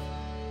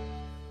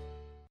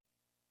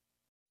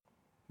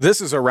 This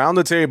is Around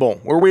the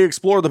Table, where we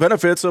explore the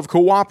benefits of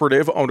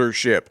cooperative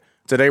ownership.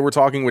 Today we're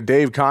talking with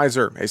Dave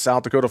Kaiser, a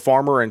South Dakota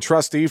farmer and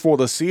trustee for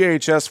the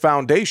CHS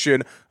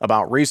Foundation,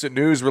 about recent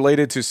news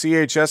related to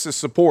CHS's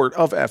support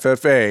of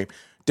FFA.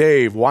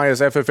 Dave, why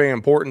is FFA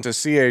important to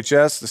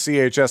CHS, the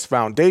CHS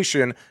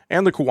Foundation,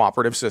 and the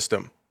cooperative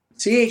system?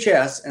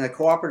 CHS and the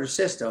cooperative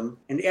system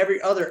and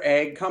every other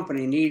ag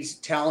company needs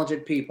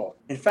talented people.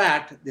 In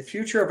fact, the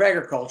future of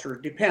agriculture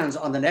depends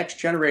on the next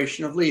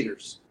generation of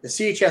leaders. The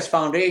CHS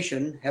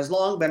Foundation has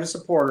long been a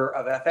supporter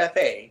of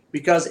FFA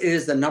because it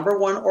is the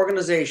 #1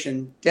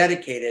 organization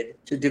dedicated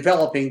to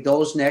developing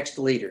those next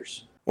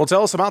leaders. Well,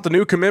 tell us about the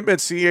new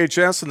commitment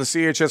CHS and the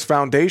CHS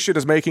Foundation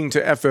is making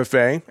to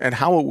FFA and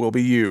how it will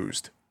be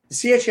used. The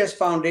CHS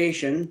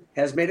Foundation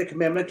has made a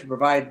commitment to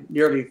provide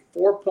nearly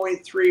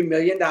 $4.3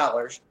 million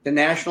to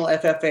National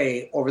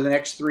FFA over the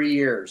next 3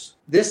 years.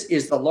 This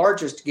is the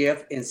largest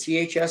gift in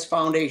CHS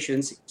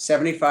Foundation's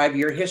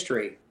 75-year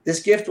history.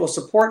 This gift will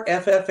support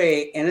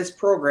FFA and its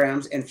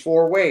programs in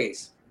 4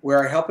 ways. We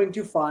are helping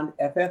to fund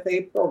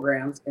FFA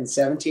programs in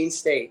 17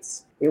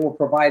 states. It will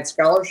provide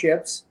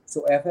scholarships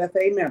so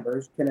FFA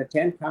members can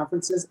attend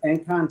conferences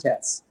and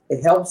contests.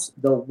 It helps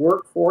the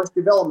Workforce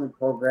Development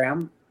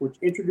Program, which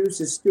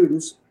introduces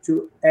students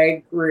to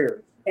ag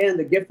careers. And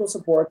the gift will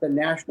support the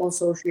National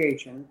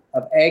Association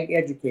of Ag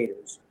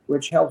Educators,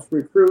 which helps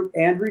recruit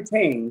and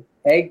retain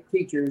ag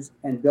teachers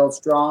and build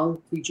strong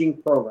teaching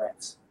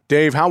programs.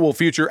 Dave, how will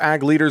future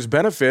ag leaders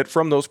benefit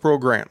from those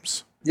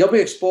programs? They'll be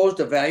exposed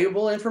to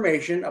valuable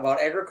information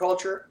about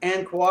agriculture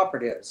and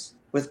cooperatives,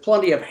 with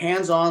plenty of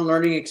hands-on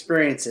learning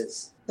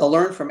experiences. They'll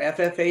learn from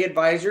FFA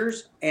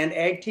advisors and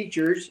ag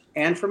teachers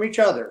and from each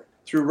other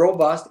through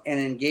robust and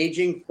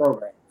engaging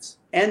programs.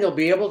 And they'll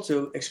be able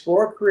to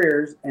explore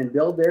careers and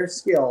build their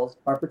skills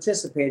by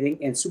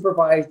participating in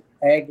supervised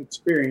ag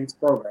experience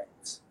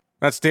programs.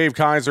 That's Dave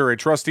Kaiser, a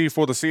trustee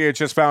for the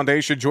CHS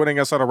Foundation, joining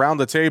us on Around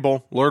the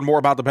Table. Learn more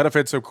about the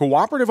benefits of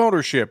cooperative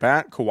ownership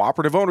at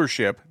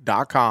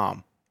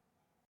cooperativeownership.com.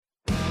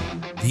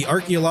 The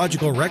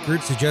archaeological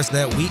record suggests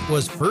that wheat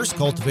was first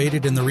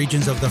cultivated in the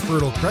regions of the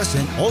Fertile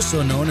Crescent,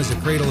 also known as the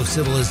cradle of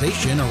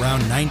civilization,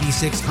 around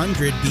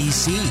 9600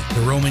 BC.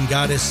 The Roman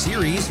goddess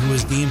Ceres, who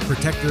was deemed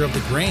protector of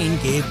the grain,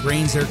 gave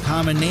grains their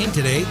common name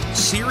today,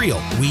 cereal.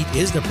 Wheat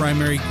is the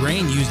primary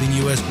grain used in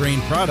U.S. grain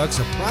products.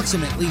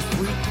 Approximately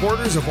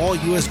 3/4 of all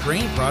U.S.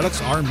 grain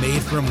products are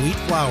made from wheat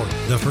flour.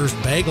 The first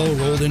bagel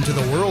rolled into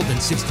the world in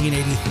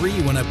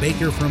 1683 when a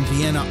baker from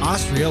Vienna,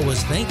 Austria,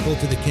 was thankful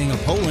to the King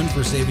of Poland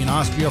for saving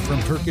Austria from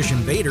Turkish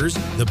invaders.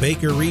 The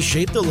baker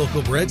reshaped the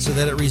local bread so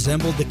that it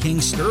resembled the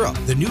king's stirrup.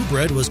 The new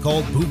bread was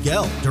called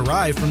bugel,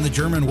 derived from the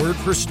German word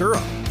for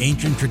stirrup.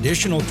 Ancient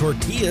traditional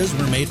tortillas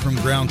were made from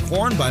ground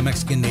corn by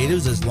Mexican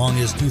natives as long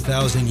as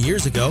 2,000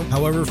 years ago.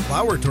 However,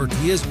 flour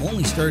tortillas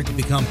only started to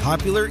become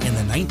popular in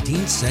the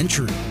 19th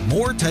century.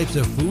 More types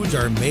of foods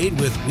are made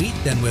with wheat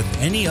than with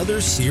any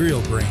other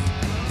cereal grain.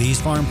 These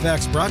farm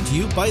facts brought to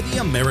you by the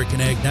American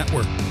Ag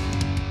Network.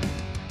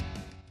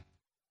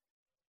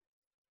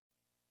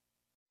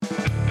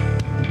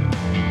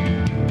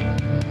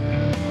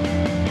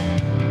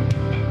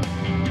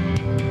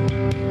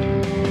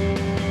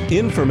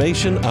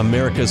 Information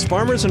America's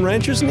farmers and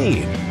ranchers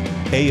need.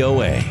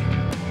 AOA.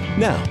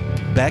 Now,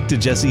 back to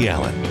Jesse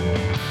Allen.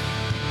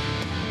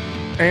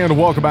 And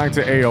welcome back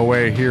to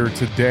AOA here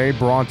today,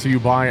 brought to you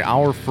by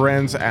our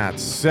friends at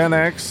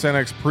Cenex.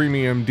 Cenex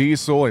Premium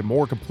Diesel, a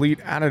more complete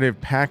additive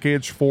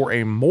package for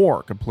a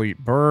more complete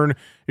burn.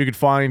 You can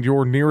find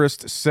your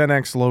nearest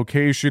Cenex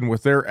location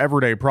with their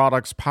everyday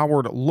products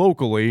powered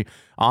locally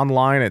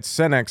online at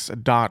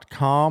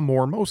Cenex.com,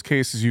 or in most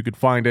cases you could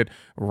find it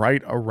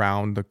right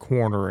around the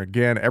corner.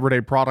 Again,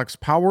 everyday products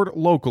powered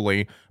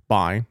locally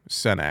by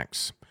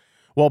Cenex.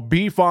 Well,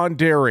 beef on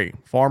dairy.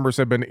 Farmers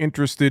have been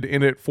interested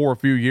in it for a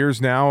few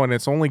years now, and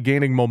it's only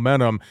gaining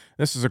momentum.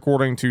 This is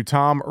according to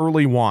Tom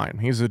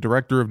Earlywine. He's the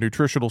Director of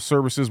Nutritional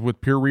Services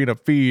with Purina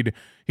Feed.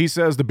 He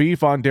says the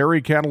beef on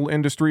dairy cattle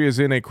industry is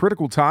in a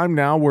critical time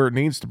now where it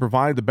needs to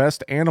provide the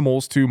best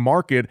animals to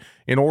market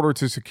in order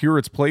to secure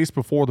its place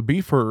before the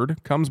beef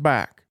herd comes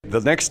back. The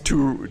next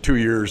two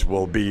years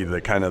will be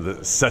the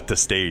set the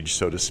stage,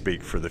 so to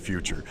speak, for the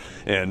future.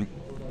 And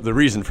the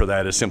reason for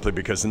that is simply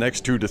because the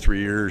next 2 to 3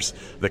 years,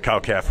 the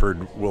cow-calf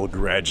herd will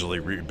gradually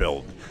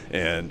rebuild.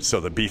 And so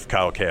the beef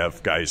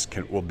cow-calf guys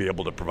will be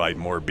able to provide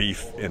more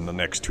beef in the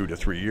next 2 to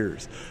 3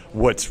 years.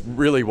 What's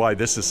really why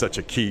this is such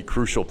a key,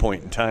 crucial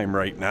point in time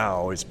right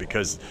now is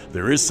because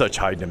there is such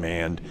high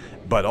demand,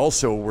 but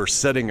also we're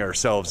setting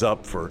ourselves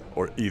up for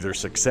either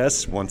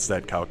success once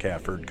that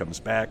cow-calf herd comes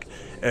back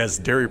as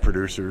dairy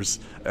producers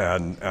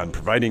and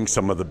providing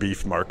some of the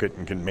beef market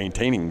and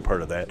maintaining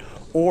part of that,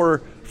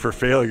 or for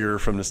failure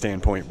from the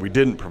standpoint we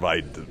didn't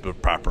provide the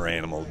proper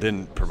animal,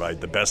 didn't provide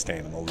the best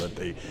animal that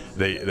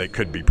they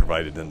could be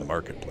provided in the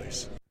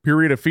marketplace.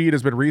 Purina Feed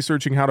has been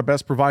researching how to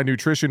best provide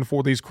nutrition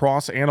for these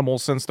cross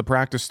animals since the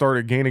practice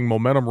started gaining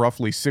momentum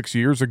roughly 6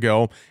 years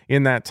ago.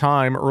 In that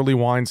time,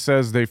 Earlywine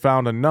says they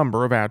found a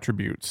number of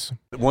attributes.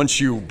 Once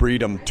you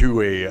breed them to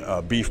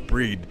a beef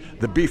breed,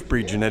 the beef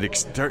breed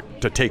genetics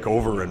start to take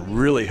over and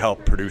really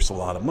help produce a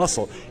lot of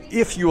muscle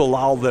if you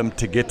allow them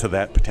to get to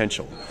that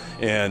potential.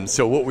 And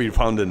so what we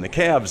found in the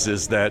calves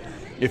is that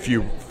if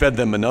you fed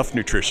them enough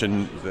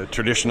nutrition, the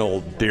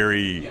traditional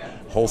dairy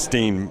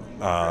Holstein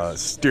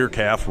steer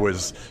calf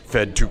was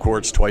fed 2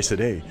 quarts twice a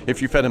day.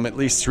 If you fed them at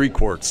least 3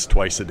 quarts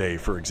twice a day,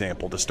 for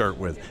example, to start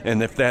with,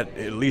 and if that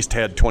at least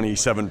had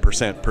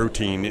 27%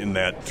 protein in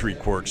that 3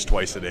 quarts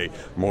twice a day,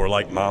 more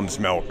like mom's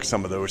milk,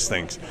 some of those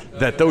things,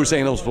 that those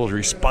animals will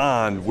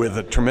respond with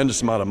a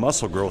tremendous amount of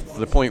muscle growth to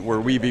the point where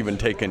we've even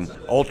taken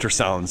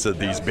ultrasounds of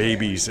these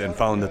babies and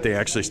found that they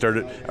actually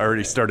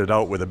already started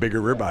out with a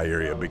bigger ribeye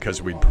area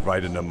because we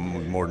provided them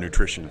with more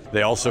nutrition.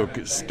 They also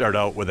start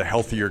out with a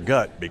healthier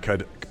gut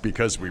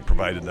because we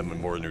provided them with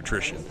more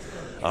nutrition.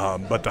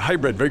 But the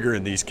hybrid vigor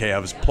in these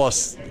calves,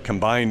 plus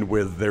combined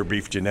with their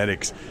beef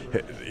genetics,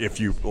 if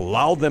you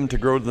allow them to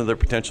grow to their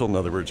potential, in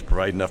other words,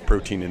 provide enough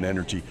protein and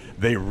energy,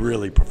 they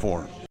really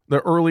perform.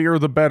 The earlier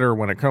the better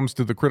when it comes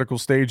to the critical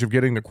stage of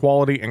getting the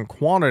quality and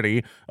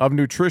quantity of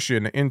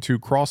nutrition into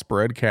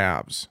crossbred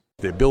calves.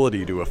 The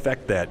ability to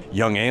affect that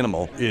young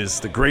animal is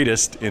the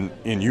greatest in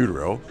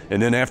utero,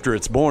 and then after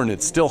it's born,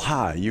 it's still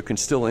high. You can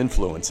still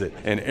influence it,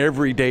 and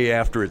every day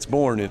after it's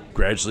born, it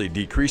gradually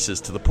decreases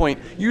to the point,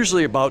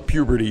 usually about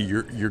puberty,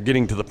 you're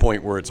getting to the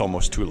point where it's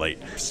almost too late.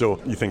 So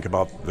you think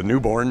about the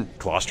newborn,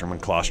 colostrum and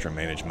colostrum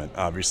management,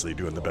 obviously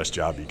doing the best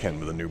job you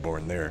can with a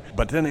newborn there.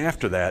 But then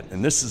after that,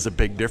 and this is a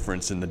big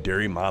difference in the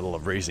dairy model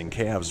of raising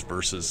calves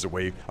versus the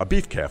way a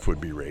beef calf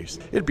would be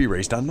raised. It'd be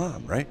raised on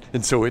mom, right?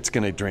 And so it's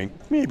going to drink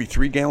maybe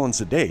 3 gallons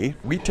a day.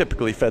 We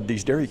typically fed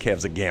these dairy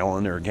calves a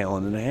gallon or a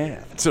gallon and a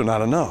half, so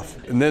not enough.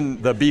 And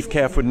then the beef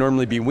calf would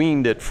normally be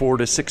weaned at 4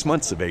 to 6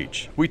 months of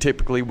age. We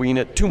typically wean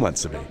at 2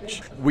 months of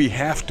age. We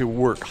have to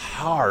work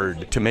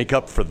hard to make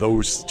up for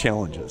those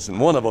challenges, and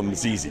one of them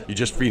is easy. You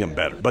just feed them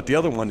better. But the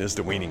other one is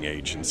the weaning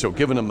age, and so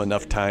giving them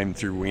enough time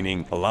through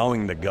weaning,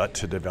 allowing the gut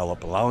to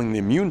develop, allowing the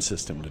immune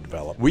system to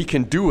develop. We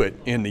can do it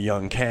in the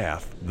young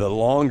calf. The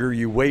longer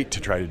you wait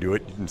to try to do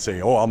it and say,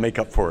 oh, I'll make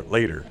up for it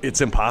later, it's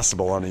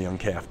impossible on a young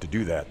calf to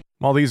do that.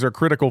 While these are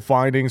critical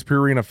findings,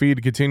 Purina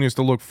Feed continues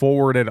to look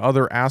forward at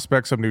other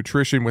aspects of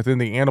nutrition within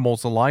the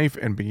animal's life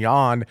and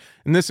beyond,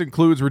 and this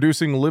includes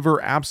reducing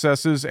liver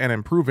abscesses and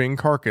improving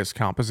carcass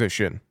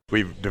composition.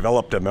 We've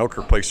developed a milk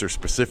replacer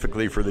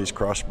specifically for these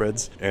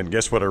crossbreds, and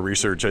guess what our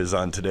research is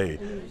on today?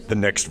 The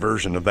next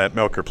version of that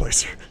milk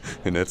replacer,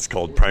 and it's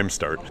called Prime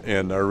Start.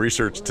 And our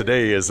research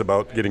today is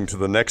about getting to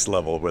the next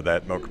level with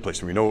that milk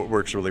replacer. We know it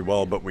works really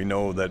well, but we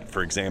know that,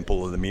 for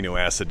example, the amino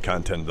acid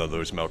content of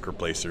those milk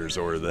replacers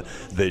or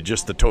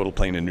just the total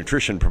plane of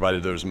nutrition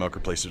provided those milk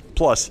replacers.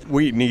 Plus,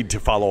 we need to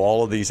follow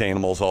all of these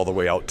animals all the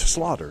way out to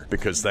slaughter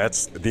because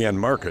that's the end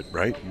market,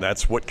 right?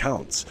 That's what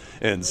counts.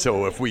 And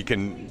so if we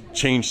can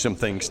change some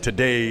things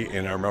today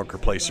in our milk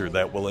replacer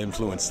that will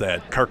influence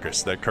that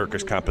carcass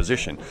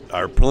composition.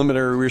 Our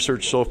preliminary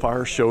research so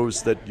far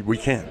shows that we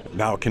can.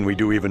 Now, can we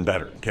do even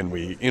better? Can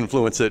we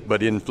influence it,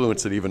 but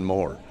influence it even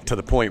more to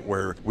the point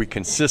where we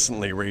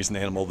consistently raise an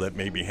animal that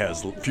maybe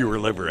has fewer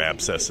liver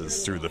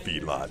abscesses through the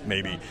feedlot,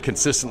 maybe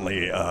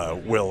consistently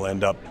will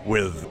end up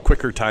with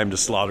quicker time to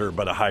slaughter,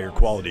 but a higher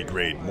quality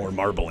grade, more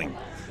marbling,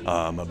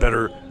 a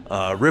better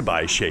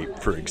ribeye shape,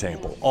 for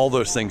example. All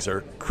those things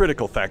are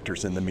critical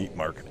factors in the meat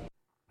market.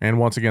 And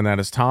once again, that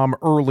is Tom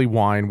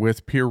Earlywine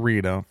with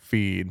Purina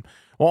Feed.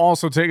 We'll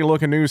also take a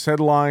look at news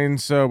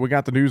headlines. We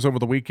got the news over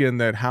the weekend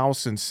that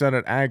House and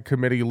Senate Ag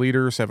Committee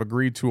leaders have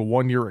agreed to a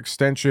 1-year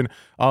extension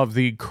of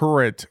the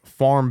current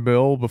Farm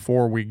Bill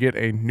before we get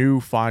a new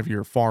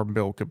 5-year Farm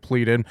Bill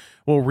completed.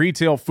 Well,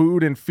 retail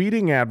food and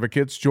feeding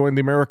advocates joined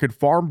the American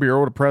Farm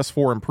Bureau to press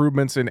for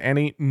improvements in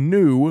any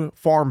new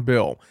Farm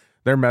Bill.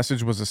 Their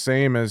message was the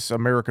same as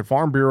American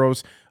Farm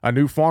Bureau's. A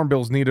new farm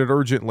bill is needed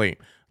urgently.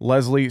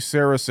 Leslie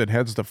Saracen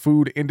heads the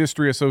Food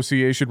Industry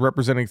Association,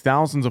 representing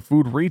thousands of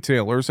food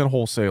retailers and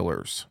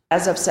wholesalers.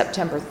 As of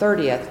September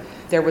 30th,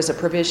 there was a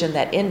provision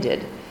that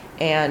ended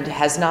and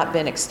has not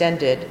been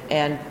extended,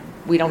 and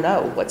we don't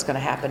know what's going to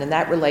happen. And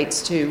that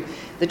relates to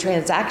the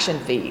transaction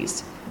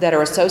fees that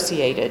are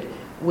associated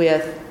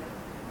with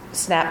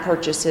SNAP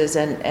purchases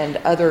and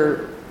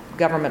other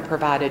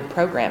government-provided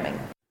programming.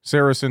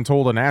 Saracen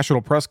told a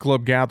National Press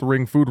Club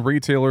gathering food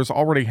retailers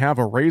already have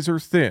a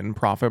razor-thin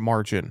profit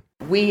margin.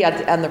 We,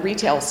 on the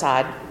retail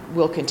side,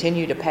 will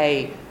continue to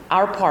pay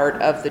our part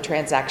of the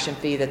transaction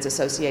fee that's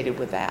associated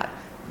with that.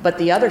 But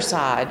the other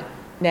side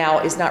now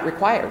is not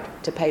required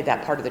to pay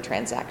that part of the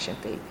transaction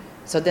fee.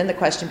 So then the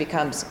question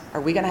becomes,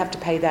 are we going to have to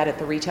pay that at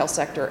the retail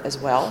sector as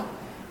well?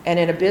 And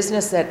in a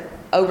business that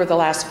over the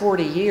last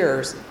 40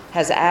 years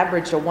has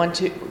averaged a 1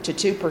 to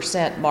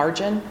 2%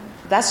 margin,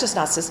 that's just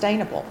not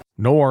sustainable.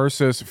 NOR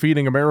says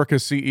Feeding America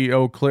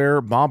CEO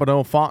Claire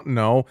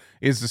Bobineau-Fontenot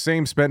is the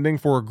same spending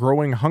for a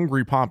growing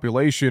hungry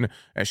population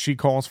as she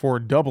calls for a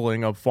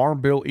doubling of Farm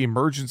Bill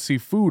Emergency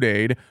Food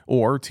Aid,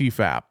 or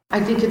TFAP. I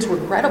think it's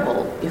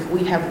regrettable if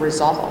we have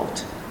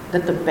resolved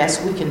that the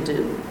best we can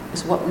do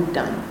is what we've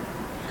done.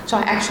 So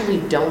I actually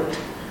don't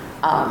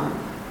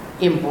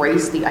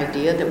embrace the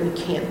idea that we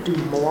can't do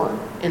more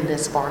in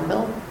this Farm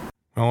Bill.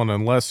 Well, and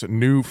unless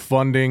new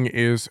funding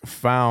is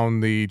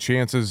found, the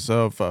chances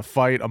of a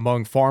fight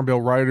among Farm Bill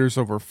writers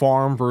over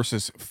farm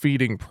versus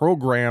feeding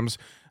programs,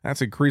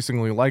 that's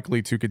increasingly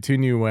likely to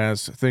continue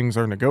as things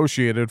are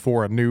negotiated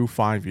for a new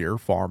 5-year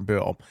Farm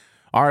Bill.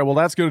 All right, well,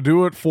 that's going to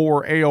do it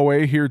for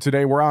AOA here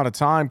today. We're out of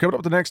time. Coming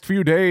up the next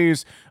few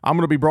days, I'm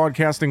going to be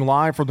broadcasting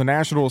live from the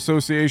National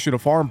Association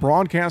of Farm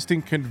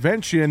Broadcasting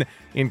Convention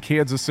in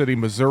Kansas City,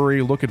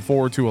 Missouri. Looking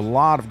forward to a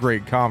lot of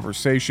great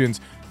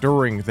conversations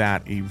during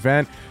that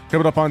event.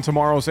 Coming up on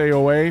tomorrow's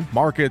AOA,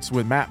 markets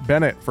with Matt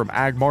Bennett from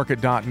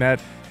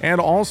agmarket.net, and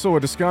also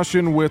a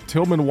discussion with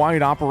Tillman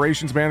White,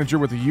 operations manager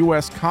with the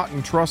U.S.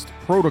 Cotton Trust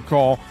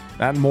Protocol.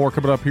 That and more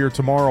coming up here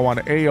tomorrow on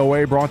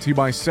AOA, brought to you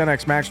by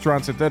Cenex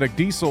Maxtron Synthetic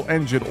Diesel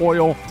Engine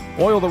Oil.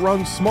 Oil that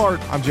runs smart.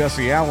 I'm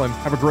Jesse Allen.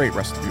 Have a great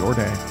rest of your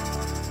day.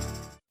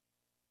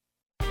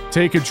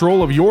 Take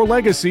control of your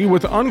legacy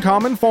with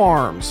Uncommon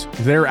Farms.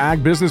 Their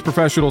ag business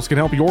professionals can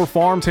help your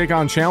farm take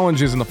on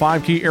challenges in the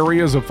 5 key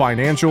areas of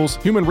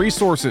financials, human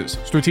resources,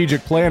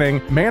 strategic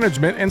planning,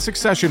 management, and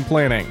succession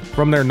planning.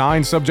 From their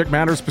 9 subject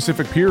matter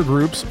specific peer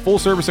groups, full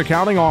service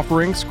accounting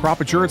offerings, crop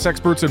insurance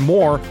experts, and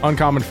more,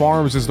 Uncommon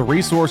Farms is the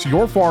resource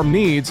your farm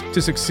needs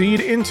to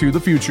succeed into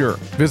the future.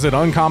 Visit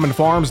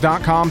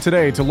uncommonfarms.com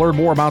today to learn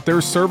more about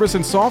their service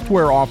and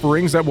software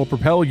offerings that will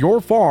propel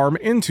your farm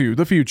into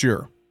the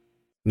future.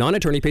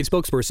 Non-attorney paid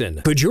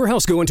spokesperson. Could your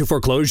house go into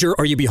foreclosure?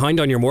 Are you behind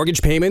on your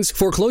mortgage payments?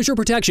 Foreclosure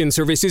Protection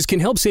Services can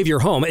help save your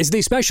home as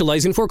they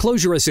specialize in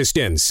foreclosure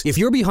assistance. If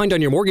you're behind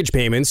on your mortgage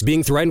payments,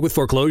 being threatened with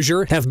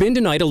foreclosure, have been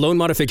denied a loan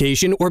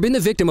modification, or been the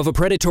victim of a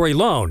predatory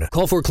loan,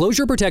 call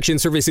Foreclosure Protection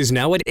Services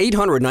now at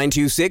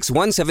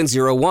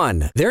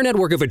 800-926-1701. Their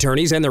network of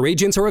attorneys and their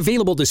agents are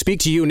available to speak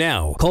to you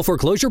now. Call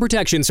Foreclosure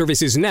Protection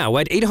Services now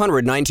at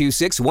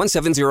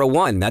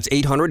 800-926-1701. That's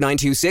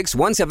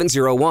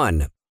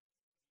 800-926-1701.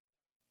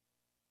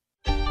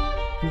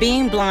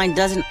 Being blind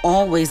doesn't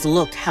always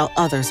look how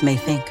others may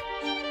think.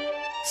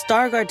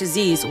 Stargardt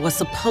disease was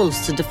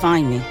supposed to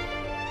define me.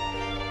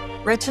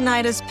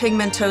 Retinitis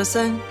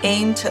pigmentosa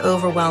aimed to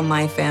overwhelm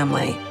my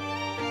family.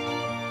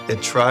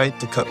 It tried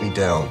to cut me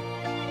down.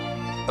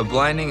 A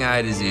blinding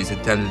eye disease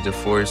attempted to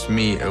force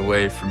me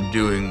away from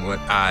doing what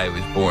I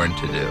was born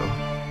to do.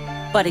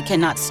 But it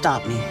cannot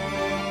stop me.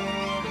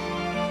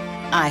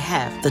 I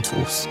have the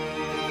tools.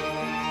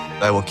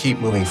 I will keep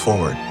moving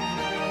forward.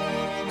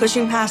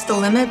 Pushing past the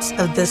limits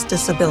of this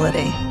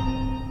disability.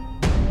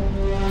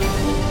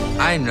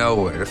 I know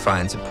where to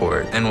find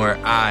support and where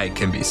I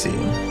can be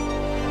seen.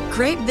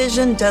 Great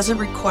vision doesn't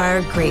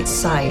require great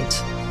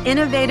sight.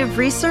 Innovative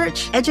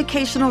research,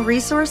 educational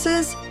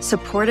resources,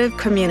 supportive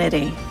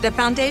community. The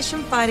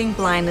Foundation Fighting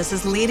Blindness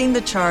is leading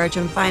the charge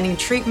in finding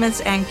treatments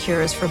and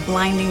cures for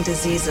blinding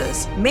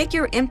diseases. Make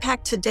your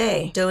impact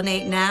today.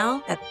 Donate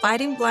now at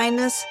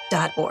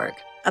fightingblindness.org.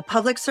 A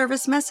public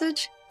service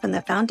message from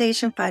the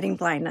Foundation Fighting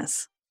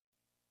Blindness.